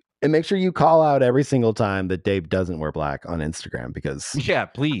make sure you call out every single time that Dave doesn't wear black on Instagram, because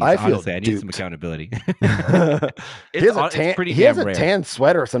please. Honestly, I need some accountability. He has a tan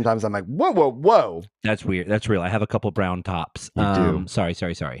sweater sometimes. I'm like, whoa. That's weird. That's real. I have a couple brown tops. You do.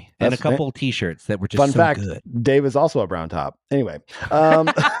 Sorry. And a couple t-shirts that were just fun so fact, good. Dave is also a brown top. Anyway.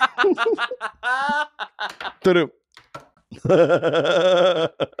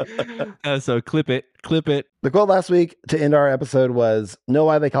 So clip it. The quote last week to end our episode was, know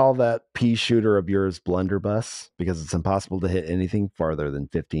why they call that pea shooter of yours blunderbuss? Because it's impossible to hit anything farther than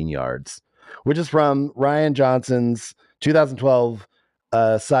 15 yards, which is from Rian Johnson's 2012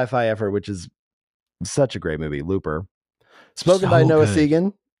 sci-fi effort, which is such a great movie, Looper. Spoken by Noah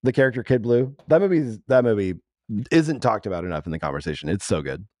Segan, the character Kid Blue. That movie isn't talked about enough in the conversation. It's so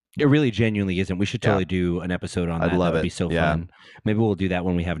good. It really genuinely isn't. We should totally do an episode on that. I'd love that would it. be so fun. Maybe we'll do that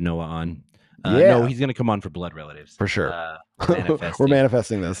when we have Noah on. Yeah. No, he's going to come on for Blood Relatives. For sure. We're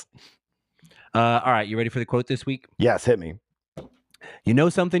manifesting this. All right. You ready for the quote this week? Yes, hit me. You know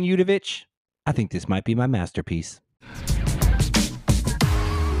something, Yudovich? I think this might be my masterpiece.